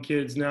young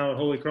kids now at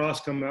Holy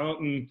Cross come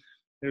out and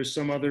there's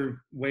some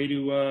other way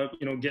to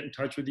get in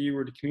touch with you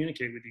or to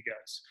communicate with you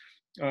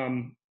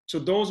guys. So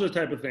those are the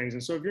type of things.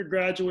 And so if you're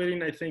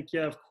graduating, I think,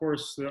 yeah, of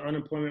course, the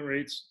unemployment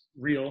rate's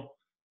real.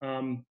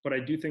 But I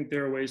do think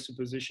there are ways to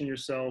position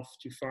yourself,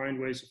 to find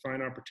ways to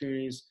find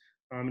opportunities,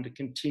 and to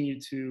continue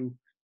to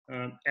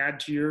add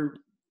to your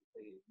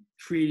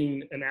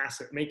creating an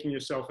asset, making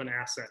yourself an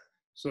asset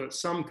so that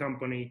some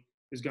company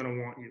is going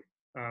to want you.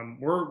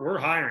 We're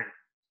hiring.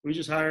 We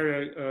just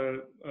hired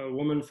a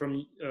woman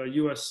from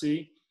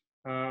USC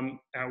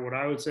at what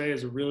I would say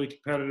is a really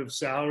competitive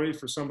salary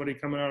for somebody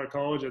coming out of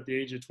college at the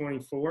age of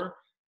 24.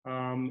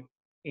 And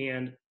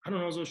I don't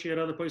know as though she had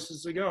other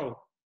places to go.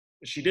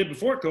 She did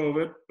before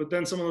COVID, but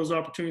then some of those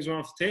opportunities went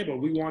off the table.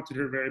 We wanted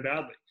her very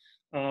badly.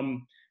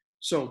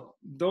 So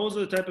those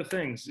are the type of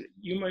things.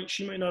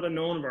 She might not have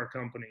known of our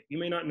company. You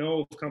may not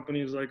know of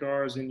companies like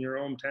ours in your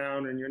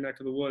hometown or in your neck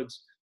of the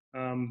woods,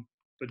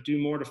 but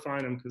do more to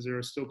find them because there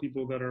are still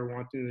people that are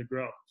wanting to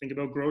grow. Think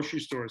about grocery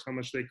stores, how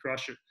much they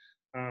crush it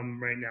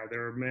right now.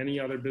 There are many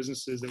other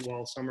businesses that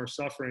while some are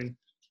suffering,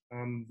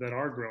 that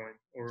are growing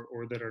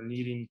or that are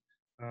needing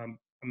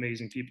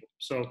amazing people.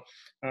 So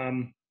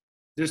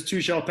this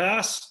too shall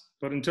pass,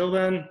 but until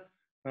then,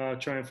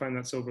 try and find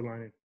that silver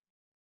lining.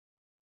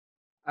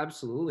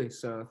 Absolutely.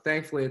 So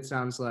thankfully, it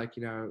sounds like,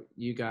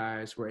 you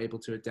guys were able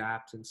to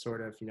adapt and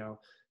sort of,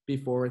 be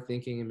forward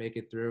thinking and make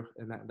it through.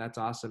 And that's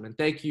awesome. And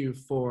thank you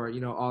for,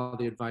 all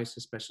the advice,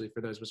 especially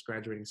for those of us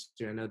graduating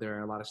soon. I know there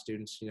are a lot of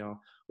students,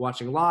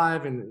 watching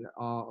live, and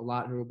a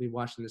lot who will be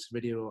watching this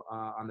video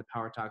on the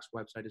Power Talks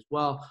website as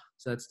well.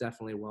 So that's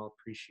definitely well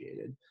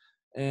appreciated.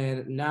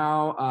 And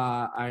now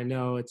I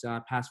know it's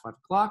past 5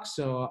 o'clock,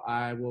 so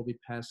I will be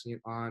passing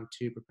it on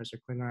to Professor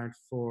Klinghardt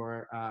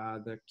for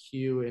the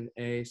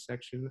Q&A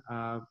section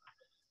of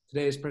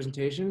today's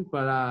presentation.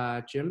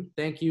 But Jim,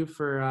 thank you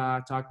for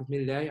talking with me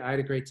today. I had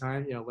a great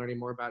time, learning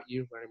more about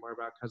you, learning more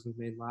about Cousins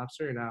Maine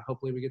Lobster, and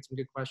hopefully we get some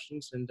good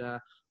questions and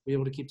be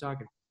able to keep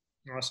talking.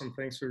 Awesome.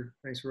 Thanks for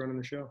running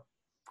the show.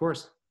 Of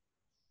course.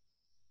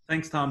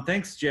 Thanks, Tom.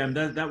 Thanks, Jim.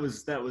 That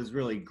was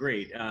really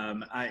great.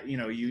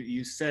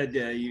 You said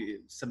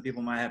some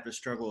people might have to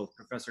struggle with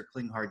Professor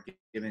Klinghardt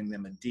giving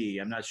them a D.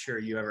 I'm not sure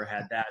you ever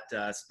had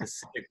that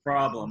specific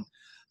problem,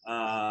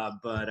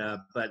 but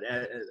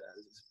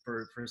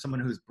for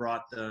someone who's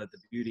brought the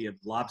beauty of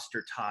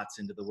lobster tots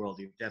into the world,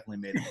 you've definitely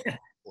made it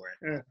for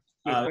it.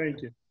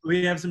 Thank you.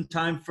 We have some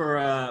time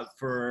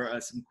for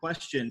some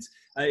questions.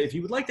 If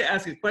you would like to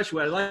ask a question,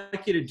 what I'd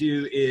like you to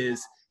do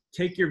is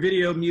take your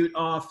video mute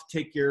off,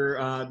 take your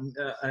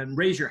and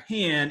raise your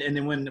hand, and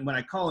then when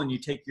I call on you,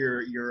 take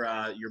your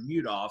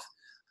mute off.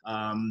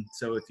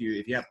 So if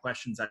you have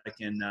questions, I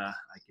can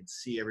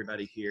see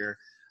everybody here.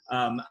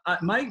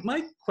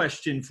 My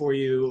question for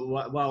you,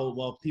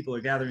 while people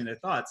are gathering their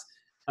thoughts,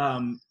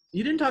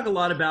 you didn't talk a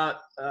lot about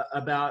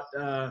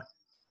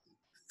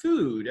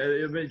food,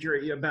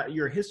 about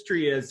your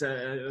history as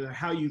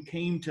how you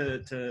came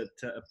to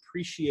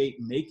appreciate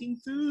making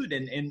food,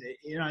 and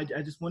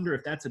I just wonder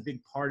if that's a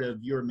big part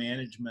of your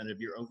management, of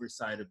your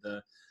oversight of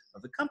the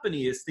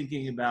company, is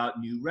thinking about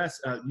new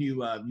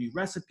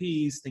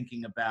recipes,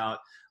 thinking about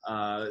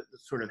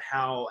sort of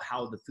how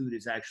the food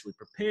is actually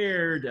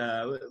prepared.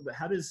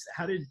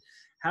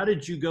 How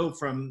did you go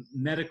from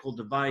medical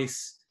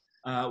device,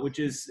 which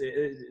is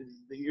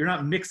you're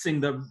not mixing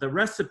the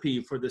recipe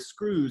for the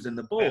screws and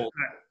the bowl,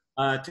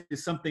 to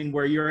something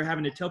where you're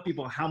having to tell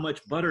people how much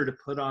butter to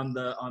put on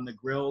the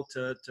grill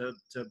to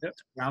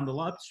brown the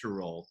lobster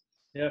roll.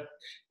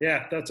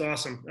 Yeah, that's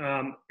awesome.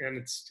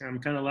 And I'm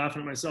kind of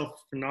laughing at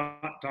myself for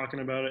not talking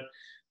about it.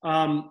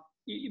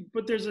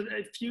 But there's a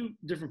few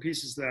different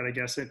pieces to that, I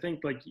guess. I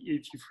think, like,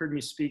 if you've heard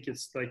me speak,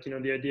 it's like,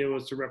 the idea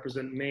was to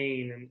represent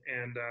Maine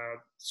and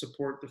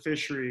support the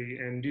fishery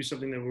and do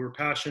something that we were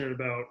passionate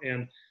about.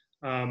 And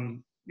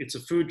it's a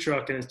food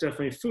truck, and it's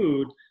definitely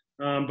food,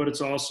 but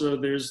it's also,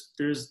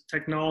 there's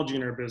technology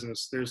in our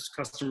business. There's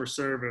customer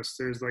service.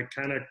 There's like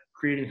kind of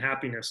creating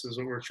happiness is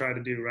what we're trying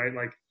to do, right?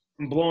 Like,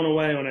 I'm blown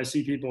away when I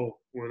see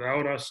people,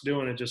 without us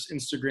doing it, just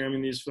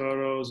Instagramming these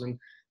photos and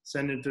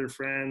sending it to their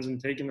friends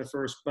and taking the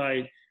first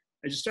bite.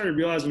 I just started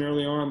realizing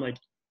early on, like,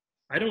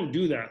 I don't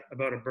do that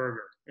about a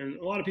burger. And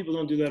a lot of people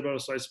don't do that about a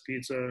slice of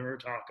pizza or a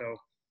taco.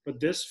 But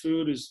this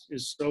food is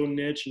so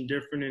niche and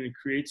different, and it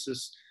creates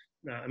this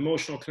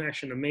emotional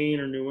connection to Maine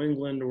or New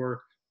England,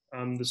 or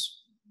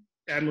this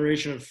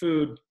admiration of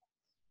food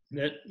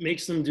that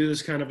makes them do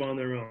this kind of on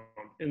their own.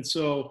 And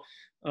so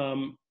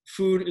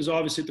food is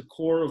obviously at the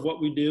core of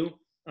what we do,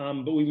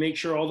 but we make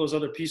sure all those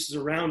other pieces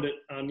around it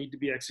need to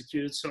be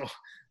executed. So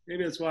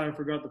maybe that's why I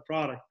forgot the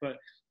product. But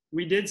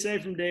we did say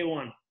from day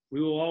one,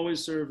 we will always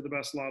serve the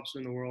best lobster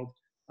in the world.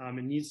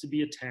 It needs to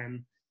be a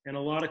 10. And a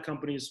lot of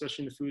companies,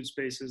 especially in the food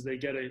spaces, they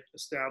get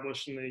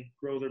established and they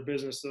grow their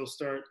business, they'll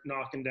start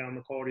knocking down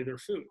the quality of their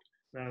food.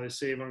 Now they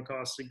save on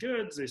cost of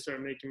goods, they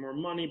start making more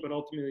money, but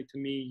ultimately, to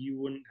me, you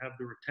wouldn't have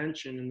the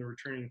retention and the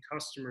returning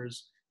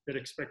customers that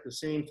expect the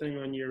same thing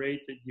on year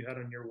 8 that you had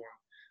on year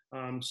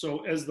 1.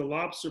 So as the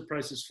lobster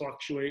prices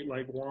fluctuate,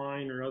 like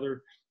wine or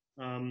other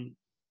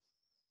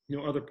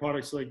other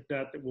products like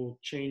that will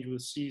change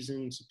with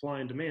season, supply,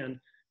 and demand,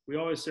 we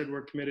always said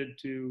we're committed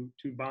to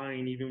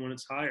buying even when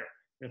it's higher.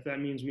 And if that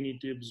means we need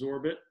to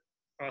absorb it,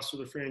 us or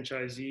the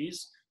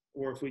franchisees,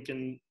 or if we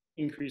can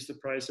increase the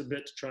price a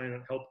bit to try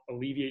and help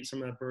alleviate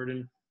some of that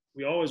burden,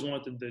 we always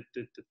wanted the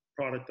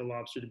product, the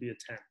lobster, to be a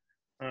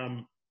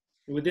 10.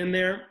 Within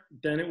there,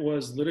 then it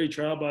was literally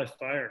trial by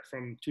fire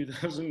from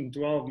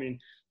 2012. I mean,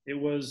 it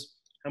was,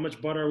 how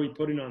much butter are we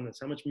putting on this?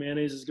 How much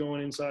mayonnaise is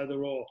going inside the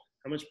roll?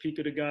 How much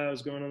pico de gallo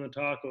is going on the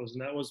tacos?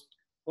 And that was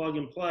plug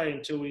and play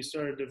until we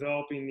started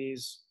developing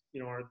these,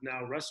 our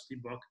now recipe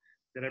book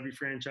that every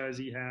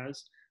franchisee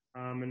has,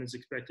 and is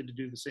expected to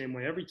do the same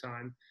way every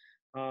time,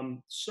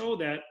 so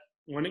that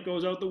when it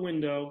goes out the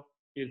window,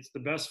 it's the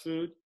best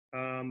food.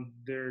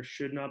 There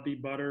should not be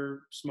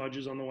butter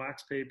smudges on the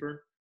wax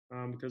paper,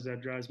 because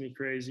that drives me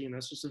crazy, and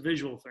that's just a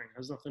visual thing. It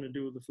has nothing to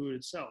do with the food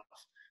itself.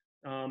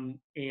 And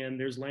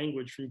there's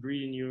language from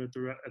greeting you at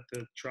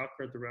the truck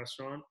or at the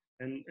restaurant,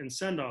 and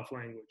send-off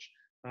language.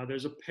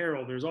 There's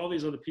apparel. There's all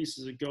these other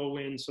pieces that go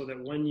in so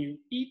that when you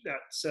eat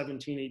that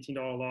 $17,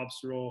 $18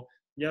 lobster roll,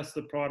 yes,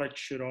 the product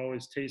should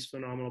always taste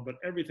phenomenal, but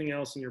everything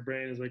else in your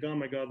brain is like, oh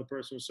my God, the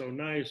person was so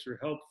nice or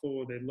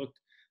helpful. They looked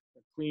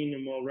clean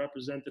and well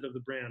represented of the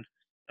brand.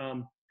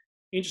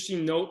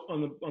 Interesting note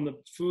on the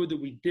food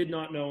that we did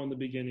not know in the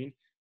beginning.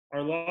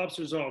 Our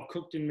lobsters are all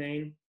cooked in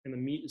Maine. and the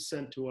meat is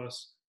sent to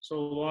us. So a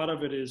lot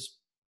of it is,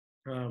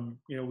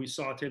 we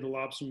saute the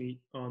lobster meat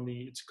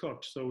it's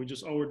cooked. So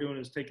all we're doing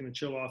is taking the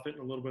chill off it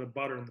and a little bit of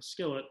butter in the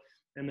skillet,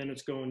 and then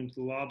it's going into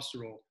the lobster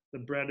roll. The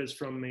bread is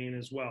from Maine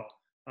as well.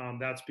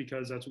 That's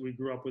because that's what we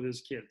grew up with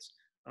as kids.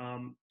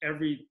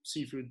 Every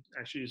seafood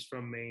actually is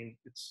from Maine.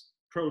 It's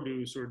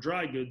produce or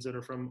dry goods that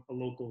are from a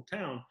local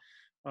town.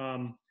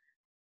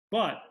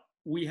 But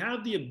we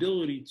have the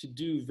ability to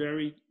do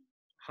very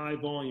high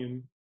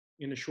volume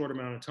in a short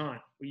amount of time.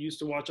 We used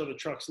to watch other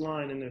trucks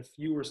line, and if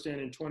you were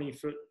standing 20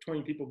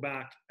 people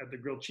back at the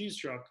grilled cheese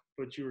truck,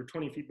 but you were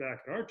 20 feet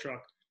back at our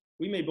truck,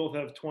 we may both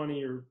have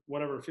 20 or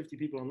whatever, 50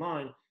 people in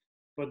line,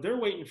 but they're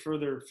waiting for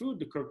their food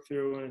to cook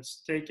through, and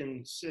it's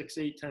taking 6,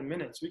 8, 10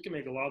 minutes. We can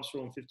make a lobster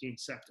roll in 15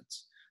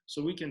 seconds.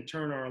 So we can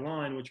turn our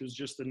line, which was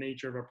just the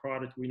nature of our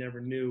product. We never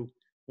knew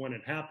when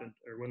it happened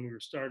or when we were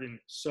starting.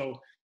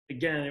 So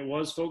again, it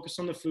was focused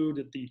on the food,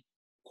 that the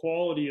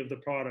quality of the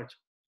product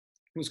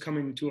was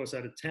coming to us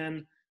at a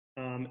 10,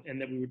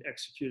 and that we would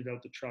execute it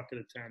out the truck at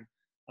a 10.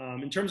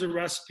 In terms of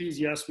recipes,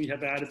 yes, we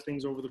have added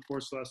things over the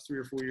course of the last 3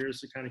 or 4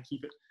 years to kind of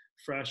keep it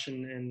fresh,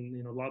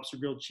 and lobster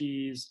grilled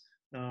cheese.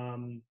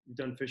 We've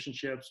done fish and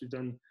chips. We've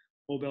done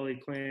whole belly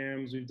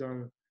clams. We've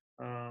done,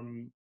 what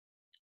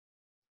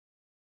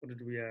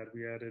did we add?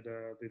 We added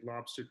the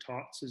lobster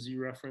tots, as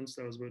you referenced.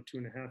 That was about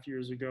 2.5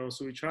 years ago.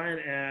 So we try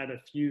and add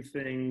a few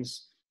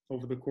things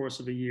over the course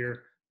of a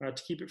year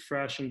to keep it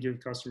fresh and give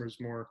customers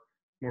more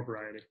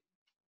variety.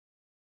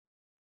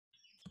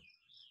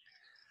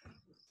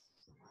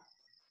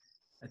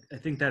 I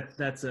think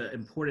that's an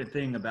important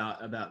thing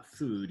about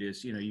food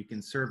is, you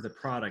can serve the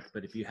product,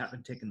 but if you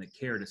haven't taken the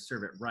care to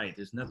serve it right,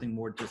 there's nothing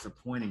more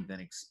disappointing than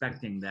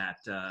expecting that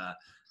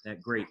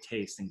great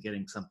taste and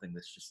getting something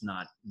that's just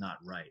not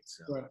right.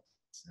 So right.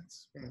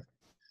 I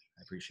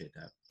appreciate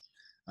that.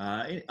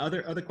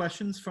 Other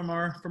questions from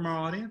our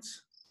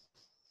audience?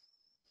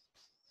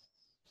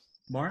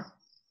 Mark?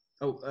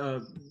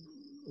 Oh,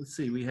 let's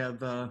see. We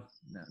have no,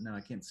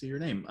 I can't see your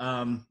name.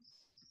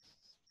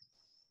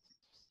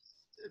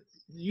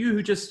 You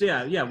who just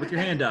with your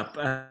hand up.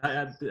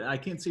 I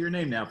can't see your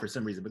name now for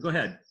some reason, but go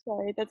ahead.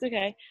 Sorry, that's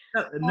okay.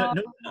 No,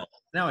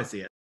 now I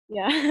see it.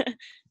 Yeah,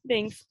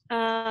 thanks.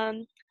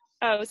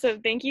 So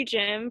thank you,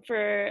 Jim,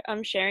 for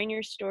sharing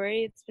your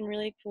story. It's been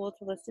really cool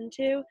to listen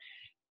to.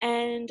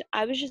 And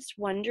I was just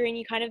wondering,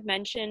 you kind of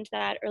mentioned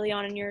that early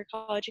on in your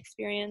college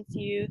experience,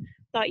 you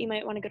thought you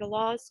might want to go to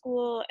law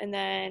school, and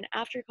then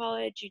after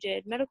college, you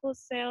did medical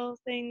sales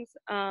things.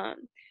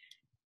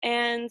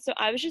 And so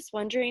I was just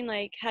wondering,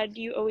 had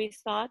you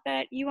always thought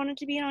that you wanted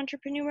to be an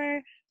entrepreneur,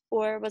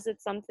 or was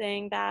it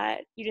something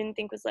that you didn't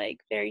think was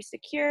very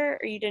secure,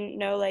 or you didn't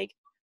know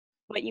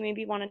what you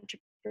maybe wanted to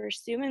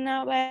pursue in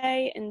that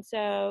way, and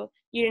so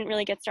you didn't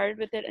really get started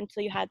with it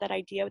until you had that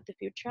idea with the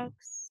food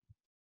trucks?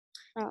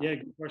 Yeah,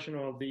 good question.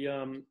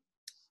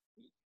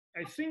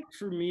 I think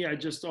for me, I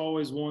just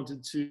always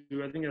wanted to,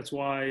 I think that's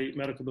why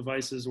medical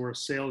devices or a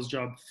sales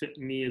job fit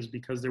me, is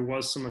because there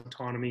was some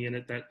autonomy in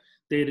it, that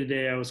day to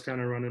day I was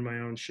kind of running my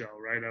own show,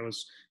 right? It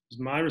was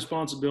my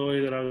responsibility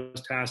that I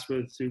was tasked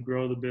with to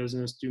grow the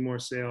business, do more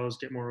sales,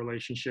 get more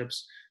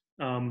relationships,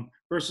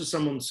 versus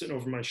someone sitting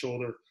over my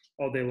shoulder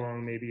all day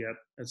long, maybe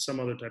at some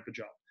other type of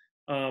job.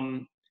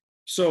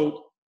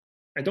 So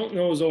I don't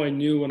know as though I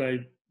knew when I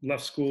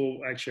left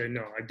school. Actually,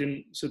 no, I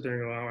didn't sit there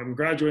and go, I'm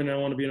graduating, I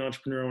want to be an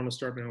entrepreneur, I want to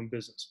start my own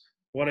business.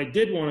 What I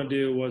did want to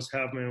do was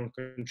have my own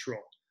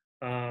control,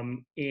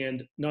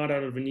 and not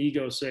out of an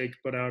ego sake,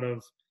 but out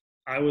of,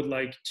 I would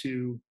like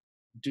to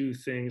do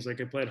things like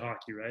I played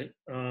hockey, right?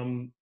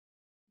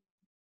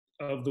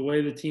 Of the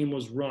way the team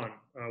was run,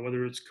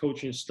 whether it's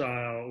coaching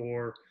style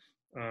or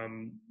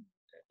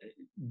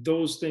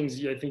those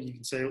things, I think you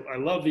can say, I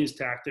love these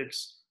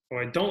tactics,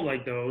 or I don't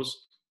like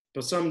those.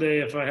 But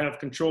someday, if I have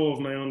control of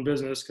my own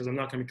business, because I'm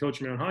not going to be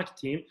coaching my own hockey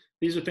team,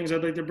 these are things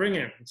I'd like to bring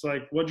in. It's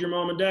like, what'd your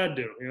mom and dad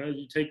do?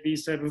 You take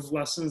these type of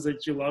lessons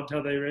that you loved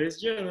how they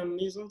raised you, and then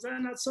these ones,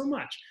 not so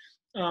much.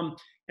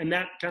 And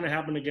that kind of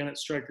happened again at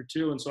Striker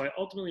too. And so I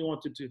ultimately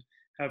wanted to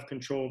have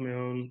control of my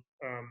own,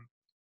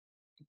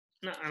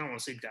 I don't want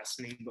to say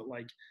destiny, but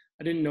I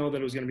didn't know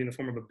that it was going to be in the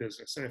form of a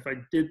business. And if I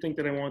did think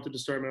that I wanted to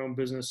start my own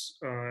business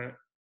a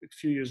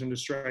few years into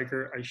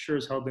Striker, I sure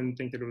as hell didn't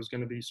think that it was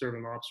going to be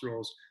serving lobster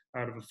rolls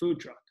out of a food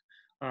truck.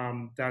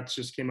 That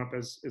just came up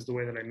as the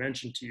way that I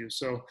mentioned to you.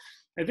 So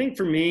I think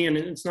for me, and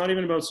it's not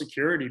even about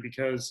security,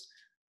 because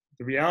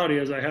the reality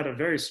is I had a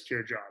very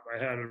secure job.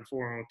 I had a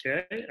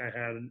 401k, I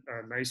had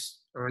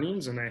nice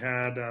earnings, and I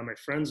had my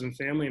friends and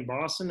family in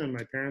Boston and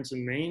my parents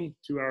in Maine,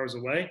 2 hours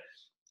away.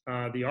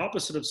 The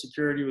opposite of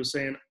security was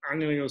saying, I'm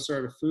going to go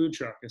start a food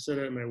truck. I said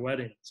it at my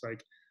wedding. It's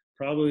like,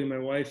 probably my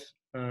wife,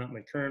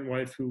 my current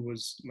wife, who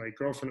was my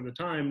girlfriend at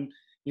the time,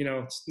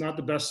 it's not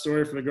the best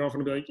story for the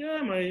girlfriend to be like,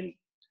 yeah, my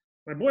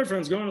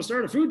boyfriend's going to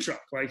start a food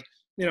truck.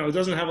 It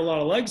doesn't have a lot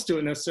of legs to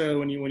it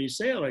necessarily when you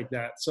say it like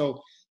that.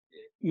 So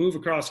move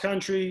across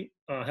country,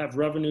 have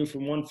revenue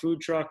from one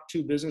food truck,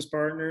 2 business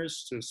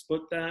partners to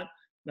split that.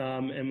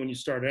 And when you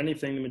start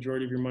anything, the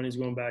majority of your money is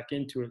going back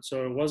into it.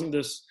 So it wasn't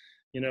this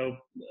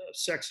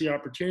sexy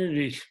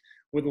opportunity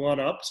with a lot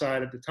of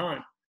upside at the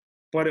time.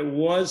 But it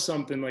was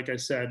something, like I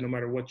said, no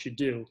matter what you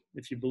do,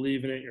 if you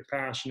believe in it, you're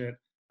passionate,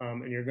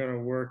 and you're going to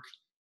work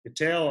your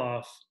tail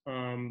off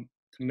to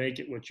make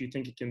it what you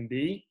think it can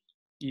be,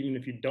 even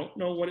if you don't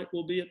know what it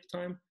will be at the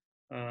time,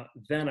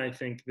 then I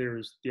think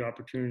there's the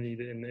opportunity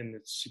and the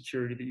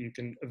security that you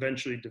can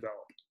eventually develop.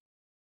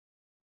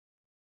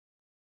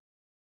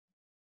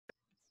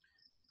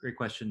 Great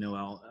question,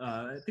 Noel.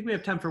 I think we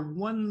have time for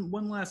one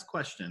last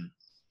question.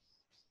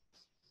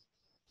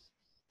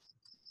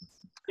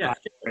 Yeah.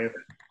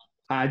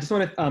 I just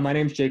want to, my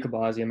name's Jacob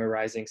Ozzie. I'm a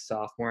rising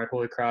sophomore at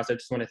Holy Cross. I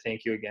just want to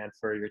thank you again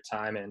for your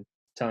time and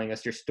telling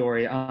us your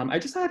story. I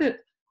just had a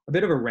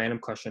bit of a random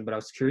question, but I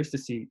was curious to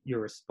see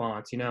your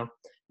response.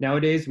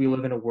 Nowadays we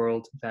live in a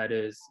world that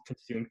is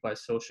consumed by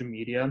social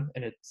media,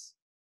 and it's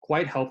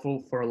quite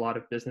helpful for a lot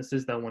of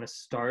businesses that want to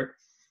start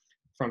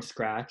from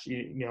scratch.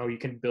 You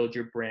can build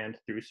your brand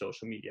through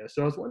social media.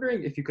 So I was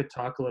wondering if you could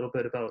talk a little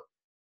bit about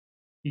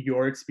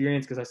your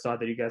experience, because I saw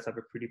that you guys have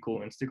a pretty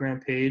cool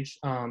Instagram page.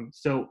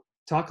 So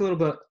talk a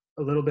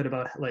little bit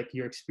about like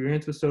your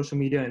experience with social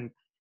media, and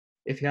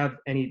if you have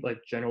any like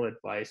general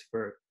advice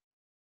for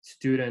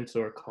students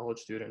or college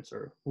students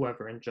or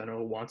whoever in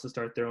general wants to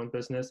start their own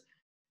business,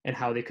 and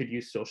how they could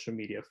use social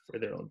media for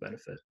their own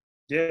benefit.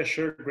 Yeah,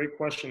 sure. Great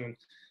question. And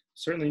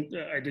certainly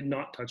I did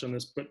not touch on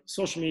this, but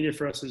social media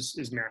for us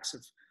is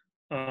massive.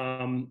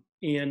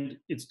 And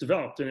it's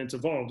developed and it's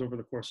evolved over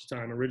the course of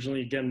time.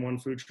 Originally, again, one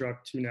food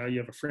truck to now you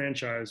have a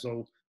franchise.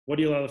 So what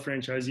do you allow the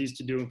franchisees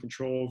to do and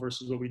control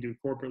versus what we do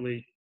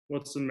corporately?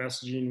 What's the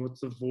messaging?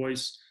 What's the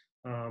voice?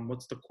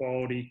 What's the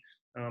quality?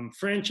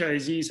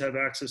 Franchisees have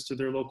access to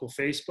their local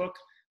Facebook,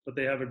 but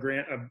they have a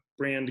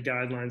brand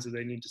guidelines that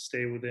they need to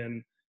stay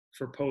within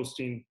for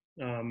posting.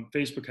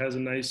 Facebook has a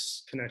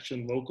nice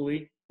connection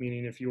locally,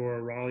 meaning if you're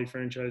a Raleigh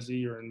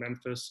franchisee or in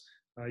Memphis,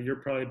 you're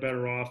probably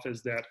better off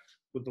as that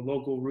with the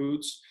local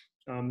roots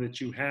that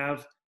you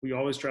have. We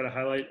always try to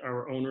highlight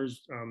our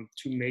owners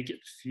to make it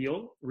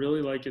feel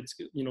really like it's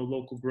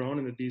local grown,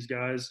 and that these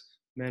guys,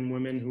 men,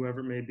 women,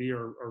 whoever it may be,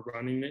 are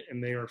running it,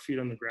 and they are feet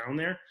on the ground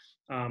there.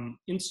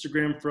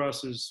 Instagram for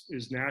us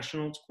is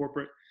national, it's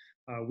corporate.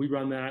 We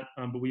run that,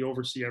 but we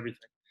oversee everything.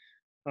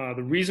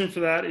 The reason for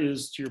that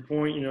is, to your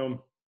point,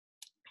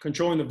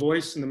 controlling the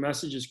voice and the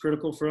message is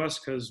critical for us,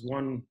 because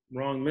one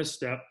wrong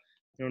misstep,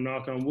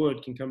 knock on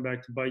wood, can come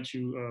back to bite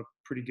you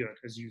pretty good,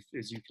 as you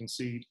can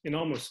see in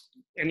almost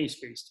any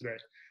space today.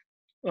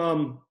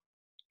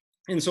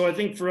 And so I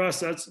think for us,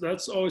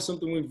 that's always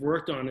something we've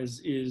worked on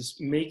is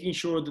making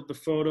sure that the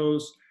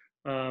photos,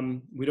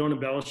 we don't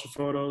embellish the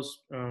photos.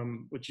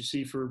 What you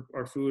see for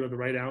our food are the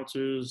right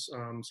ounces.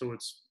 So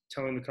it's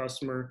telling the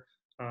customer,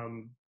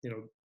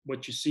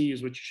 what you see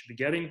is what you should be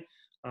getting.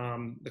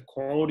 The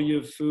quality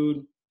of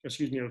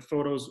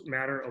photos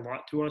matter a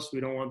lot to us.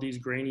 We don't want these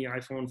grainy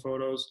iPhone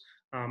photos.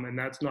 And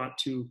that's not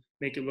to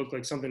make it look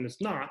like something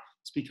that's not.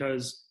 It's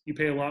because you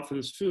pay a lot for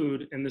this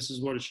food, and this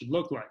is what it should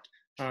look like.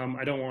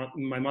 I don't want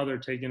my mother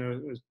taking a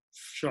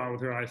shot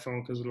with her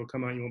iPhone, because it'll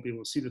come out, you won't be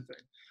able to see the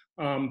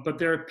thing. But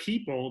there are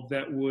people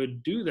that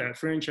would do that,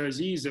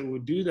 franchisees that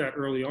would do that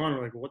early on.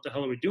 We're like, well, what the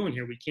hell are we doing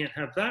here? We can't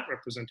have that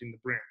representing the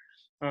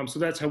brand. So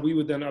that's how we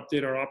would then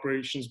update our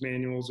operations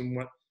manuals and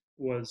what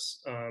was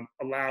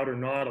allowed or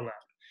not allowed.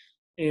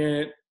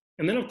 And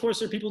then, of course,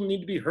 there are people who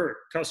need to be heard,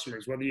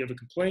 customers, whether you have a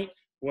complaint,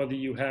 whether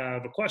you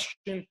have a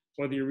question,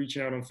 whether you're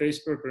reaching out on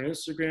Facebook or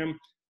Instagram,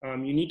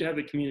 you need to have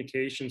the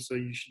communication. So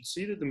you should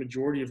see that the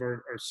majority of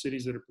our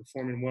cities that are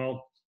performing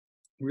well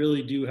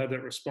really do have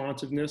that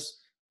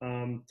responsiveness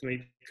to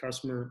make the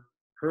customer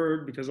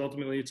heard, because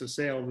ultimately it's a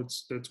sale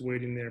that's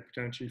waiting there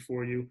potentially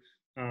for you,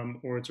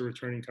 or it's a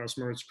returning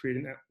customer. It's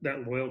creating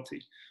that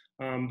loyalty.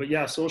 But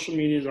yeah, social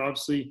media is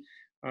obviously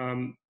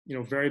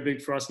very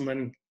big for us,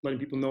 and letting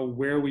people know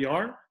where we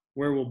are,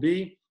 where we'll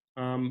be,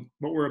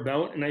 what we're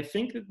about. And I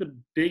think that the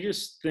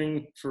biggest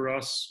thing for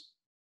us,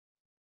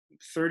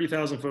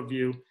 30,000 foot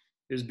view,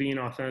 is being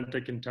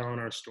authentic and telling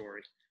our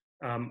story.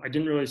 I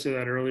didn't really say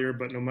that earlier,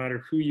 but no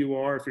matter who you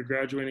are, if you're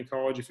graduating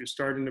college, if you're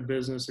starting a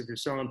business, if you're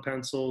selling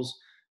pencils,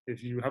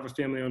 if you have a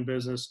family-owned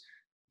business,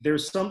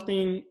 there's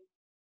something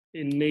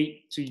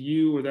innate to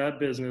you or that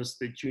business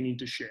that you need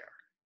to share.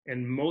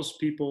 And most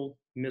people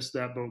miss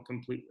that boat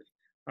completely.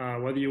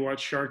 Whether you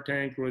watch Shark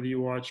Tank, whether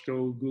you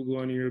go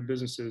Google any of your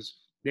businesses,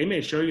 they may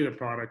show you the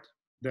product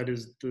that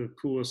is the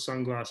coolest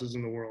sunglasses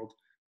in the world,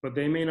 but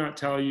they may not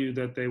tell you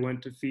that they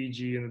went to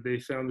Fiji and that they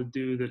found a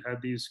dude that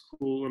had these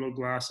cool little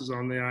glasses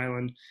on the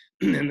island,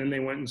 and then they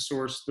went and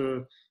sourced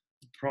the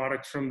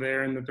product from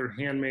there, and that they're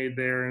handmade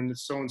there, and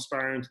it's so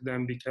inspiring to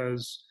them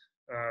because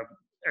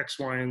X,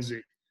 Y, and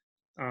Z.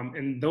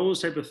 And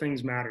those type of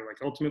things matter. Like,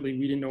 ultimately,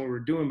 we didn't know what we were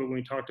doing, but when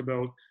we talked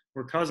about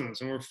we're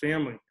cousins and we're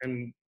family,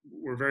 and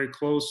we're very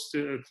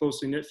closely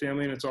knit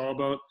family, and it's all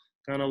about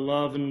kind of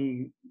love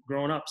and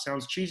growing up.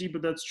 Sounds cheesy,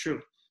 but that's true.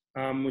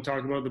 We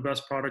talk about the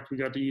best product we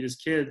got to eat as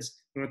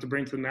kids, we went to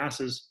bring to the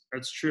masses.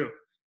 That's true.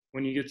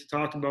 When you get to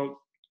talk about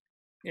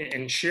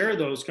and share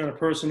those kind of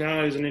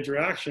personalities and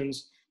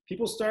interactions,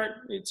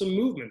 it's a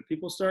movement.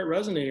 People start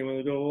resonating when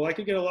they go, well, I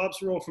could get a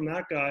lobster roll from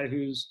that guy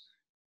who's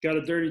got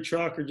a dirty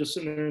truck, or just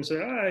sitting there and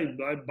say,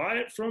 I buy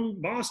it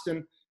from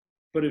Boston.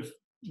 But if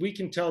we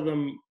can tell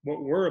them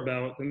what we're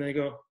about, then they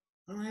go,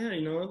 oh yeah,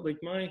 you know, like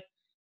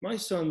my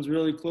son's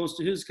really close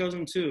to his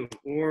cousin too.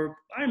 Or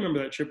I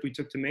remember that trip we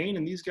took to Maine,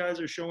 and these guys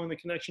are showing the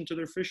connection to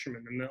their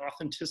fishermen and the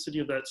authenticity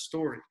of that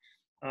story.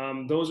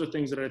 Those are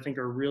things that I think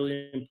are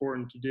really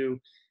important to do,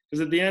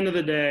 because at the end of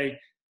the day,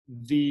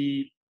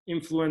 the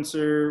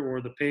influencer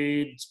or the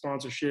paid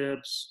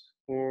sponsorships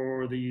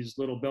or these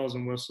little bells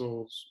and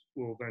whistles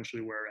will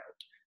eventually wear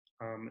out.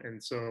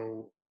 And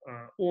so,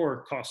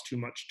 or cost too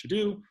much to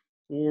do,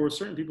 or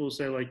certain people will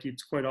say, like,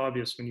 it's quite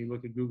obvious when you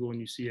look at Google and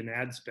you see an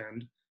ad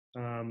spend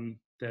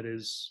that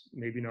is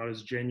maybe not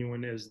as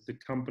genuine as the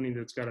company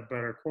that's got a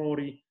better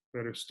quality,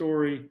 better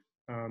story,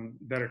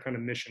 better kind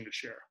of mission to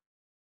share.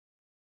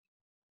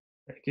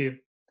 Thank you.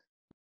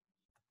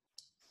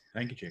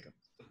 Thank you, Jacob.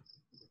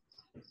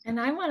 And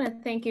I want to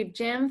thank you,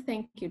 Jim.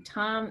 Thank you,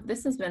 Tom.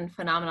 This has been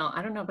phenomenal.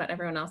 I don't know about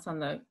everyone else on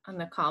the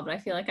call, but I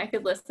feel like I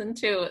could listen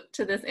to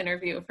this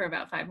interview for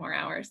about 5 more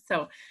hours.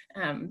 So,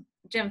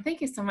 Jim, thank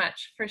you so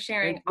much for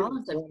sharing all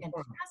of the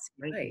fantastic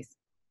advice.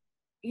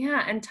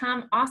 Yeah, and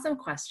Tom, awesome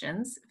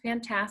questions.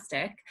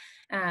 Fantastic.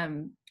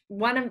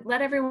 Want to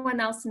let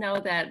everyone else know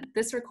that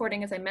this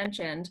recording, as I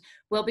mentioned,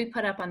 will be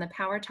put up on the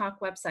Power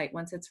Talk website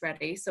once it's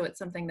ready. So it's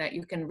something that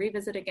you can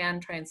revisit again,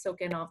 try and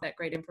soak in all of that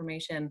great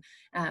information,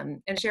 and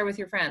share with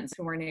your friends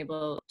who weren't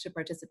able to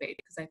participate,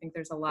 because I think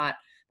there's a lot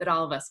that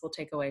all of us will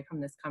take away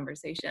from this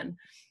conversation.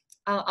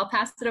 I'll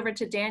pass it over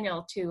to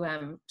Daniel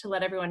to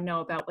let everyone know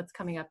about what's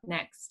coming up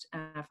next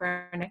for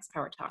our next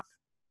Power Talk.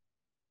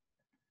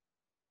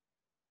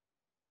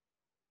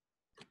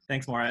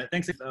 Thanks, Maura.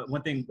 Thanks.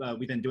 One thing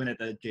we've been doing at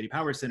the JD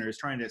Power Center is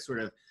trying to sort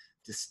of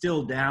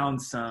distill down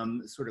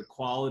some sort of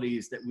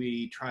qualities that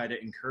we try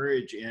to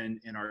encourage in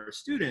our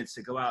students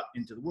to go out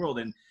into the world.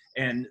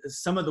 And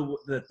some of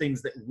the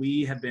things that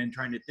we have been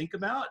trying to think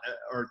about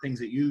are things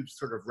that you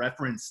sort of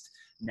referenced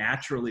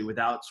naturally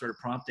without sort of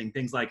prompting.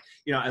 Things like,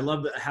 you know, I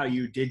love how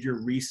you did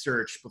your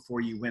research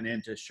before you went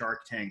into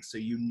Shark Tank, so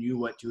you knew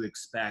what to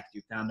expect.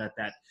 You found that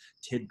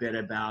tidbit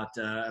about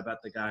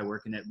the guy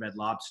working at Red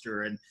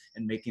Lobster and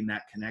making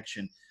that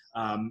connection.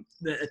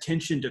 The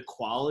attention to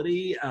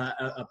quality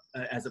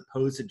as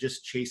opposed to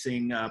just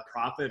chasing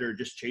profit or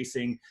just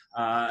chasing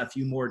a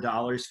few more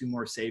dollars, few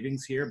more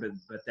savings here,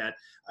 but that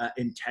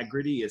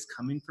integrity is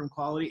coming from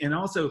quality, and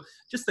also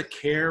just the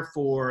care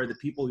for the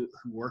people who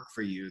work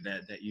for you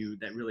that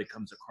really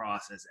comes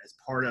across as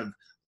part of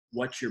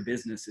what your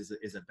business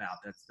is about.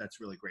 That's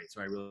really great.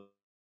 So I really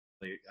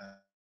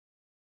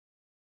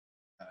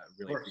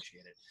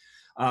appreciate it.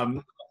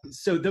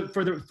 So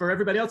for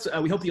everybody else,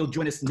 we hope you'll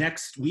join us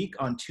next week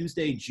on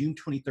Tuesday, June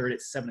 23rd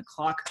at 7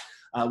 o'clock.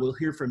 We'll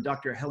hear from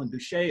Dr. Helen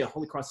Boucher, a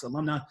Holy Cross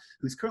alumna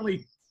who's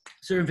currently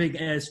serving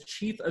as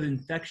Chief of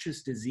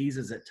Infectious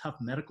Diseases at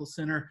Tufts Medical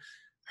Center.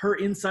 Her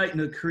insight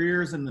into the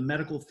careers in the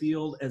medical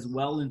field as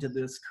well into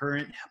this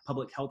current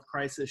public health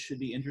crisis should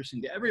be interesting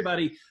to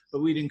everybody,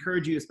 but we'd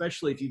encourage you,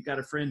 especially if you've got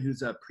a friend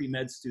who's a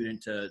pre-med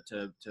student,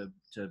 to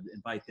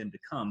invite them to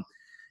come.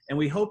 And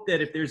we hope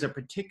that if there's a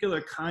particular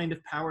kind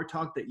of Power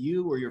Talk that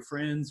you or your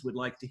friends would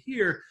like to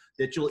hear,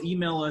 that you'll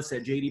email us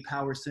at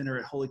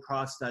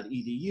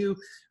jdpowercenter@holycross.edu.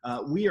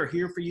 We are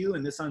here for you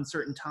in this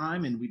uncertain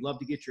time, and we'd love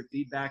to get your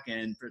feedback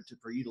and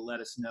for you to let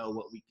us know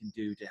what we can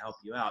do to help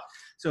you out.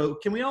 So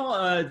can we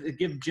all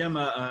give Jim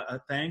a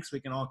thanks?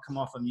 We can all come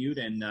off of mute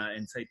and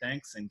say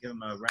thanks and give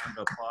him a round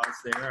of applause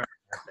there.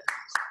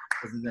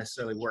 Doesn't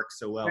necessarily work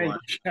so well. Thank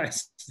you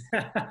guys.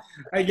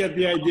 I get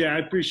the idea. I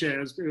appreciate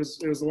it.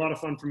 It was a lot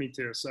of fun for me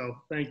too. So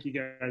thank you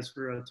guys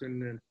for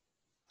tuning in.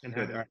 And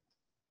Good. All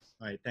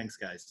right. Thanks,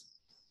 guys.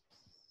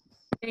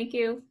 Thank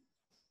you.